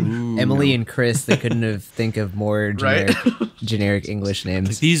name. Ooh, Emily and Chris, they couldn't have think of more Right? generic English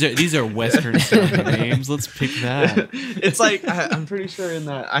names. These are Western sounding names. Let's pick that. It's like I'm pretty sure in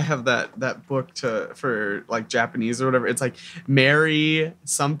that I have that book for like Japanese or whatever. It's like Mary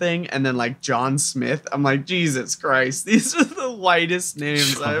something and then like John Smith. I'm like, Jesus Christ, these are the the whitest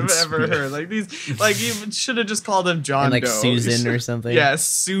names I've ever heard. Like these, like you should have just called him John And like Doe. Susan or something. Yeah,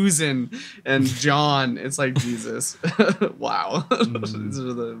 Susan and John. It's like Jesus. Wow. These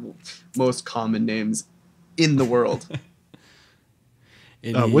are the most common names in the world.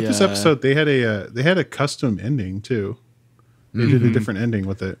 With this episode, they had a custom ending too. They did a different ending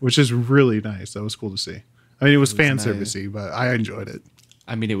with it, which is really nice. That was cool to see. I mean, it was fan servicey, but I enjoyed it.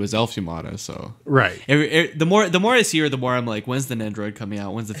 I mean, it was Elf Yamada, so right. The more I see her, the more I'm like, when's the Nendroid coming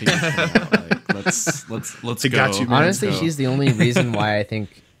out? When's the figure coming out? Like, let's I go. got you, man. Honestly, she's the only reason why I think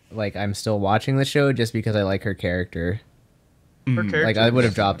like I'm still watching the show, just because I like her character. Her character. Like I would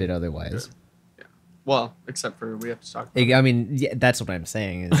have dropped it otherwise. Yeah. Well, except for we have to talk about I mean, yeah, that's what I'm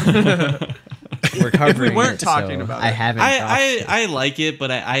saying. We're covering. If we weren't it, talking so about I it. haven't. I like it, but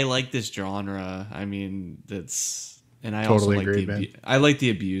I like this genre. I mean, that's and I Totally also agreed, like man. I like the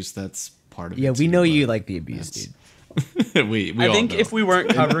abuse. That's part of it. Yeah, we too, know but you like the abuse, dude. we I all think know. if we weren't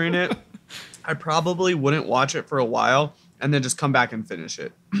covering it, I probably wouldn't watch it for a while and then just come back and finish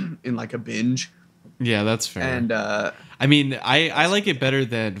it in like a binge. Yeah, that's fair. And I mean, I like it better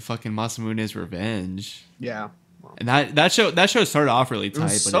than fucking Masamune's Revenge. yeah. And that show started off really It tight,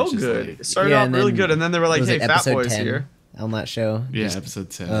 was but so it's just good. like, It started Yeah, off and really then good, and then they were like, Was "Hey, it Fat episode Boy's 10 here." on that show. yeah, Just- episode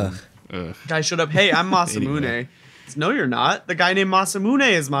 10. ugh. Ugh. Guy showed up. Hey, I'm Masamune. Anyway. No, you're not. The guy named Masamune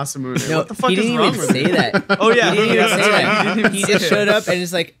is Masamune. No, What the fuck he is didn't wrong even with say you? that. Oh yeah, He didn't even that's say right. that. He didn't He say just it. showed up and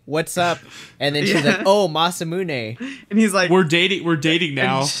is like, "What's up?" And then she's like, "Oh, Masamune." and he's like, We're dating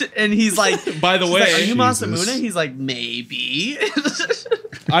now. and he's like, By the she's way, like, "Are you Jesus. Masamune?" He's like, "Maybe."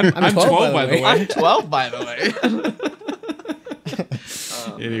 I'm 12 by the way. I'm 12, by the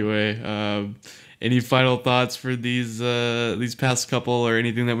way. Anyway, any final thoughts for these past couple or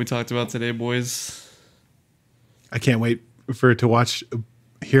anything that we talked about today, boys? I can't wait for it to watch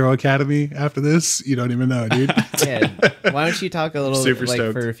Hero Academy after this. You don't even know, dude. Yeah. Why don't you talk a little Super like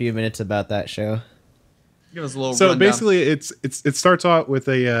stoked. for a few minutes about that show? Give us a little. So rundown. basically, it starts out with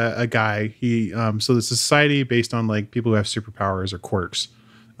a guy. He so it's a society based on like people who have superpowers or quirks,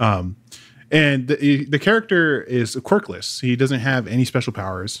 and the character is quirkless. He doesn't have any special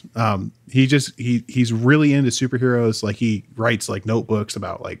powers. He's really into superheroes. Like he writes like notebooks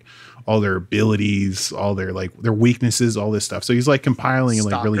about like all their abilities, all their like their weaknesses, all this stuff. So he's like compiling and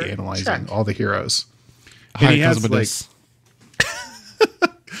like really Stalker. analyzing Check. all the heroes. Hi, And he has like, Cosmodus.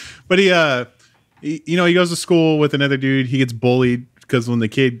 but he goes to school with another dude. He gets bullied because when the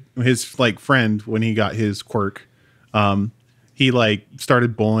kid, his like friend, when he got his quirk, he like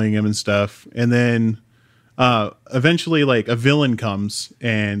started bullying him and stuff. And then eventually like a villain comes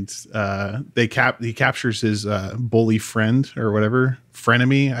and he captures his bully friend or whatever,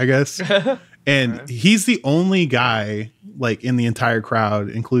 frenemy, I guess. And he's the only guy like in the entire crowd,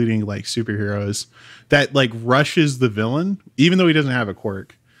 including like superheroes, that like rushes the villain, even though he doesn't have a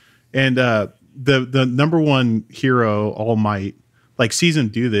quirk. And the number one hero, All Might, like sees him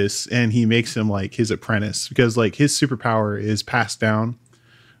do this, and he makes him like his apprentice because like his superpower is passed down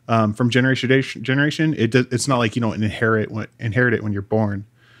from generation to generation. It's not like you don't inherit it when you're born.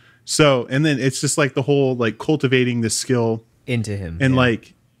 So and then it's just like the whole like cultivating this skill Into him. and yeah.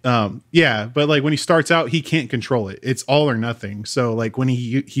 like but like when he starts out, he can't control it. It's all or nothing. So like when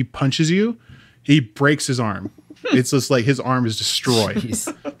he punches you, he breaks his arm. It's just like his arm is destroyed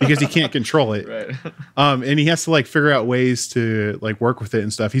Jeez. because he can't control it. right. And he has to like figure out ways to like work with it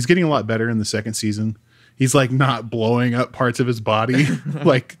and stuff. He's getting a lot better in the second season. He's like not blowing up parts of his body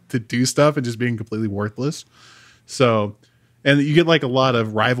like to do stuff and just being completely worthless. So, and you get like a lot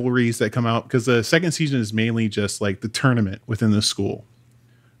of rivalries that come out because the second season is mainly just like the tournament within the school.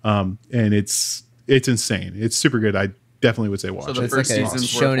 And it's insane. It's super good. I definitely would say watch So it. the It's first like a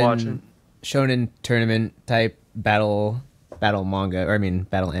season's worth watching. shonen tournament type battle manga, or I mean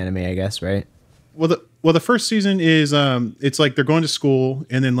battle anime, I guess, right? Well, the first season is it's like they're going to school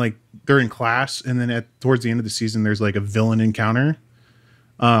and then like they're in class and then towards the end of the season there's like a villain encounter,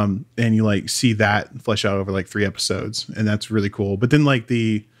 and you like see that flesh out over like 3 episodes and that's really cool. But then like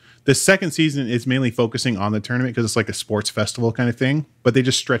the second season is mainly focusing on the tournament because it's like a sports festival kind of thing, but they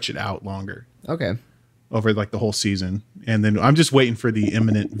just stretch it out longer Okay. over like the whole season. And then I'm just waiting for the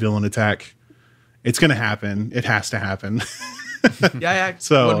imminent villain attack. It's gonna happen. It has to happen. Yeah.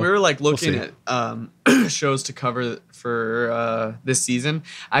 So, when we were like we'll looking see. at shows to cover for this season,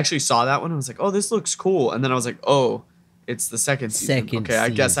 I actually saw that one. And I was like, oh, this looks cool. And then I was like, oh, it's the second season. Second Okay, I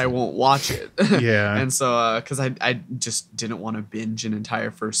guess I season. won't watch it. Yeah. And so, because I just didn't want to binge an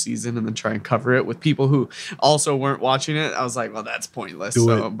entire first season and then try and cover it with people who also weren't watching it. I was like, well, that's pointless.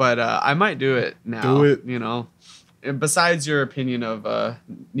 Do it. But I might do it now. Do it. You know, And besides your opinion of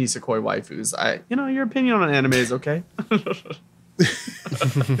Nisekoi waifus, your opinion on anime is okay.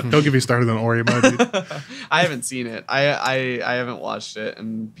 Don't get me started on Orima, dude. I haven't seen it. I haven't watched it,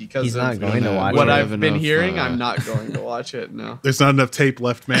 and because He's of not going to watch what it. I've been hearing, I'm not going to watch it. No. There's not enough tape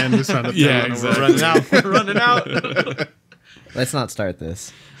left, man. There's not enough tape. Yeah, exactly. We're running out. We're running out. Let's not start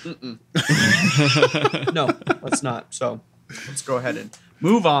this. No, let's not. So let's go ahead and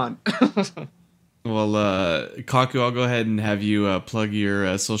move on. Well, Kaku, I'll go ahead and have you plug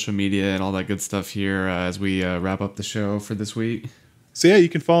your social media and all that good stuff here as we wrap up the show for this week. So yeah, you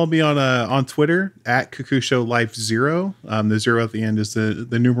can follow me on Twitter at Kakusho Life 0. The 0 at the end is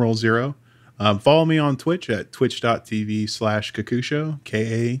the numeral 0. Follow me on Twitch at twitch.tv/Kakusho,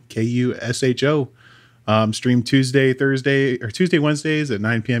 Kakusho. Stream Tuesday, Wednesdays at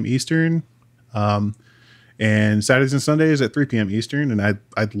 9 p.m. Eastern. And Saturdays and Sundays at 3 p.m. Eastern. And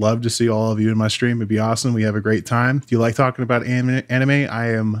I'd love to see all of you in my stream. It'd be awesome. We have a great time. If you like talking about anime,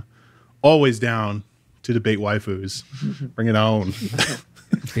 I am always down to debate waifus. Bring it on.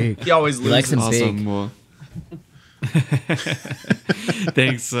 He always He likes loses. him big. Well,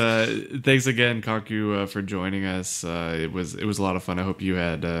 thanks again, Kaku, for joining us. It was a lot of fun. I hope you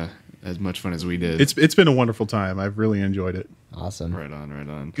had as much fun as we did. It's been a wonderful time. I've really enjoyed it. Awesome. Right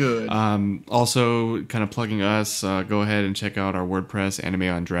on. Good. Also, kind of plugging us, go ahead and check out our WordPress,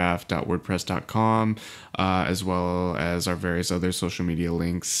 animeondraft.wordpress.com, as well as our various other social media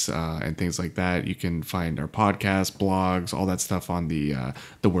links and things like that. You can find our podcast, blogs, all that stuff on the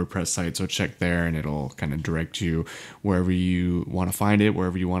WordPress site. So check there, and it'll kind of direct you wherever you want to find it,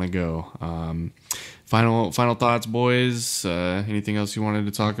 wherever you want to go. Final thoughts, boys. Anything else you wanted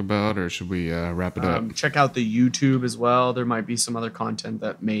to talk about, or should we wrap it up? Check out the YouTube as well. There might be some other content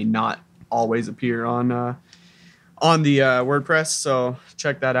that may not always appear on the WordPress, so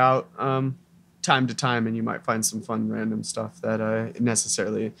check that out time to time, and you might find some fun random stuff that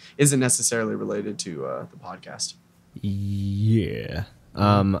isn't necessarily related to the podcast. Yeah.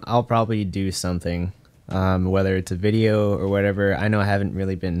 I'll probably do something, whether it's a video or whatever. I know I haven't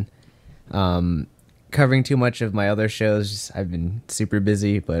really been covering too much of my other shows. I've been super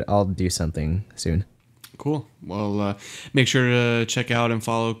busy, but I'll do something soon. Cool. Well, make sure to check out and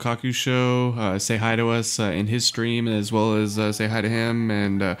follow Kakusho. Say hi to us in his stream, as well as say hi to him.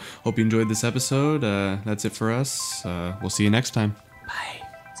 And hope you enjoyed this episode. That's it for us. We'll see you next time. Bye.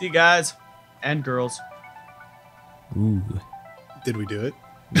 See you guys and girls. Ooh, Did we do it?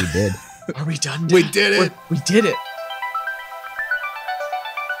 we did. Are we done? We did it. We did it.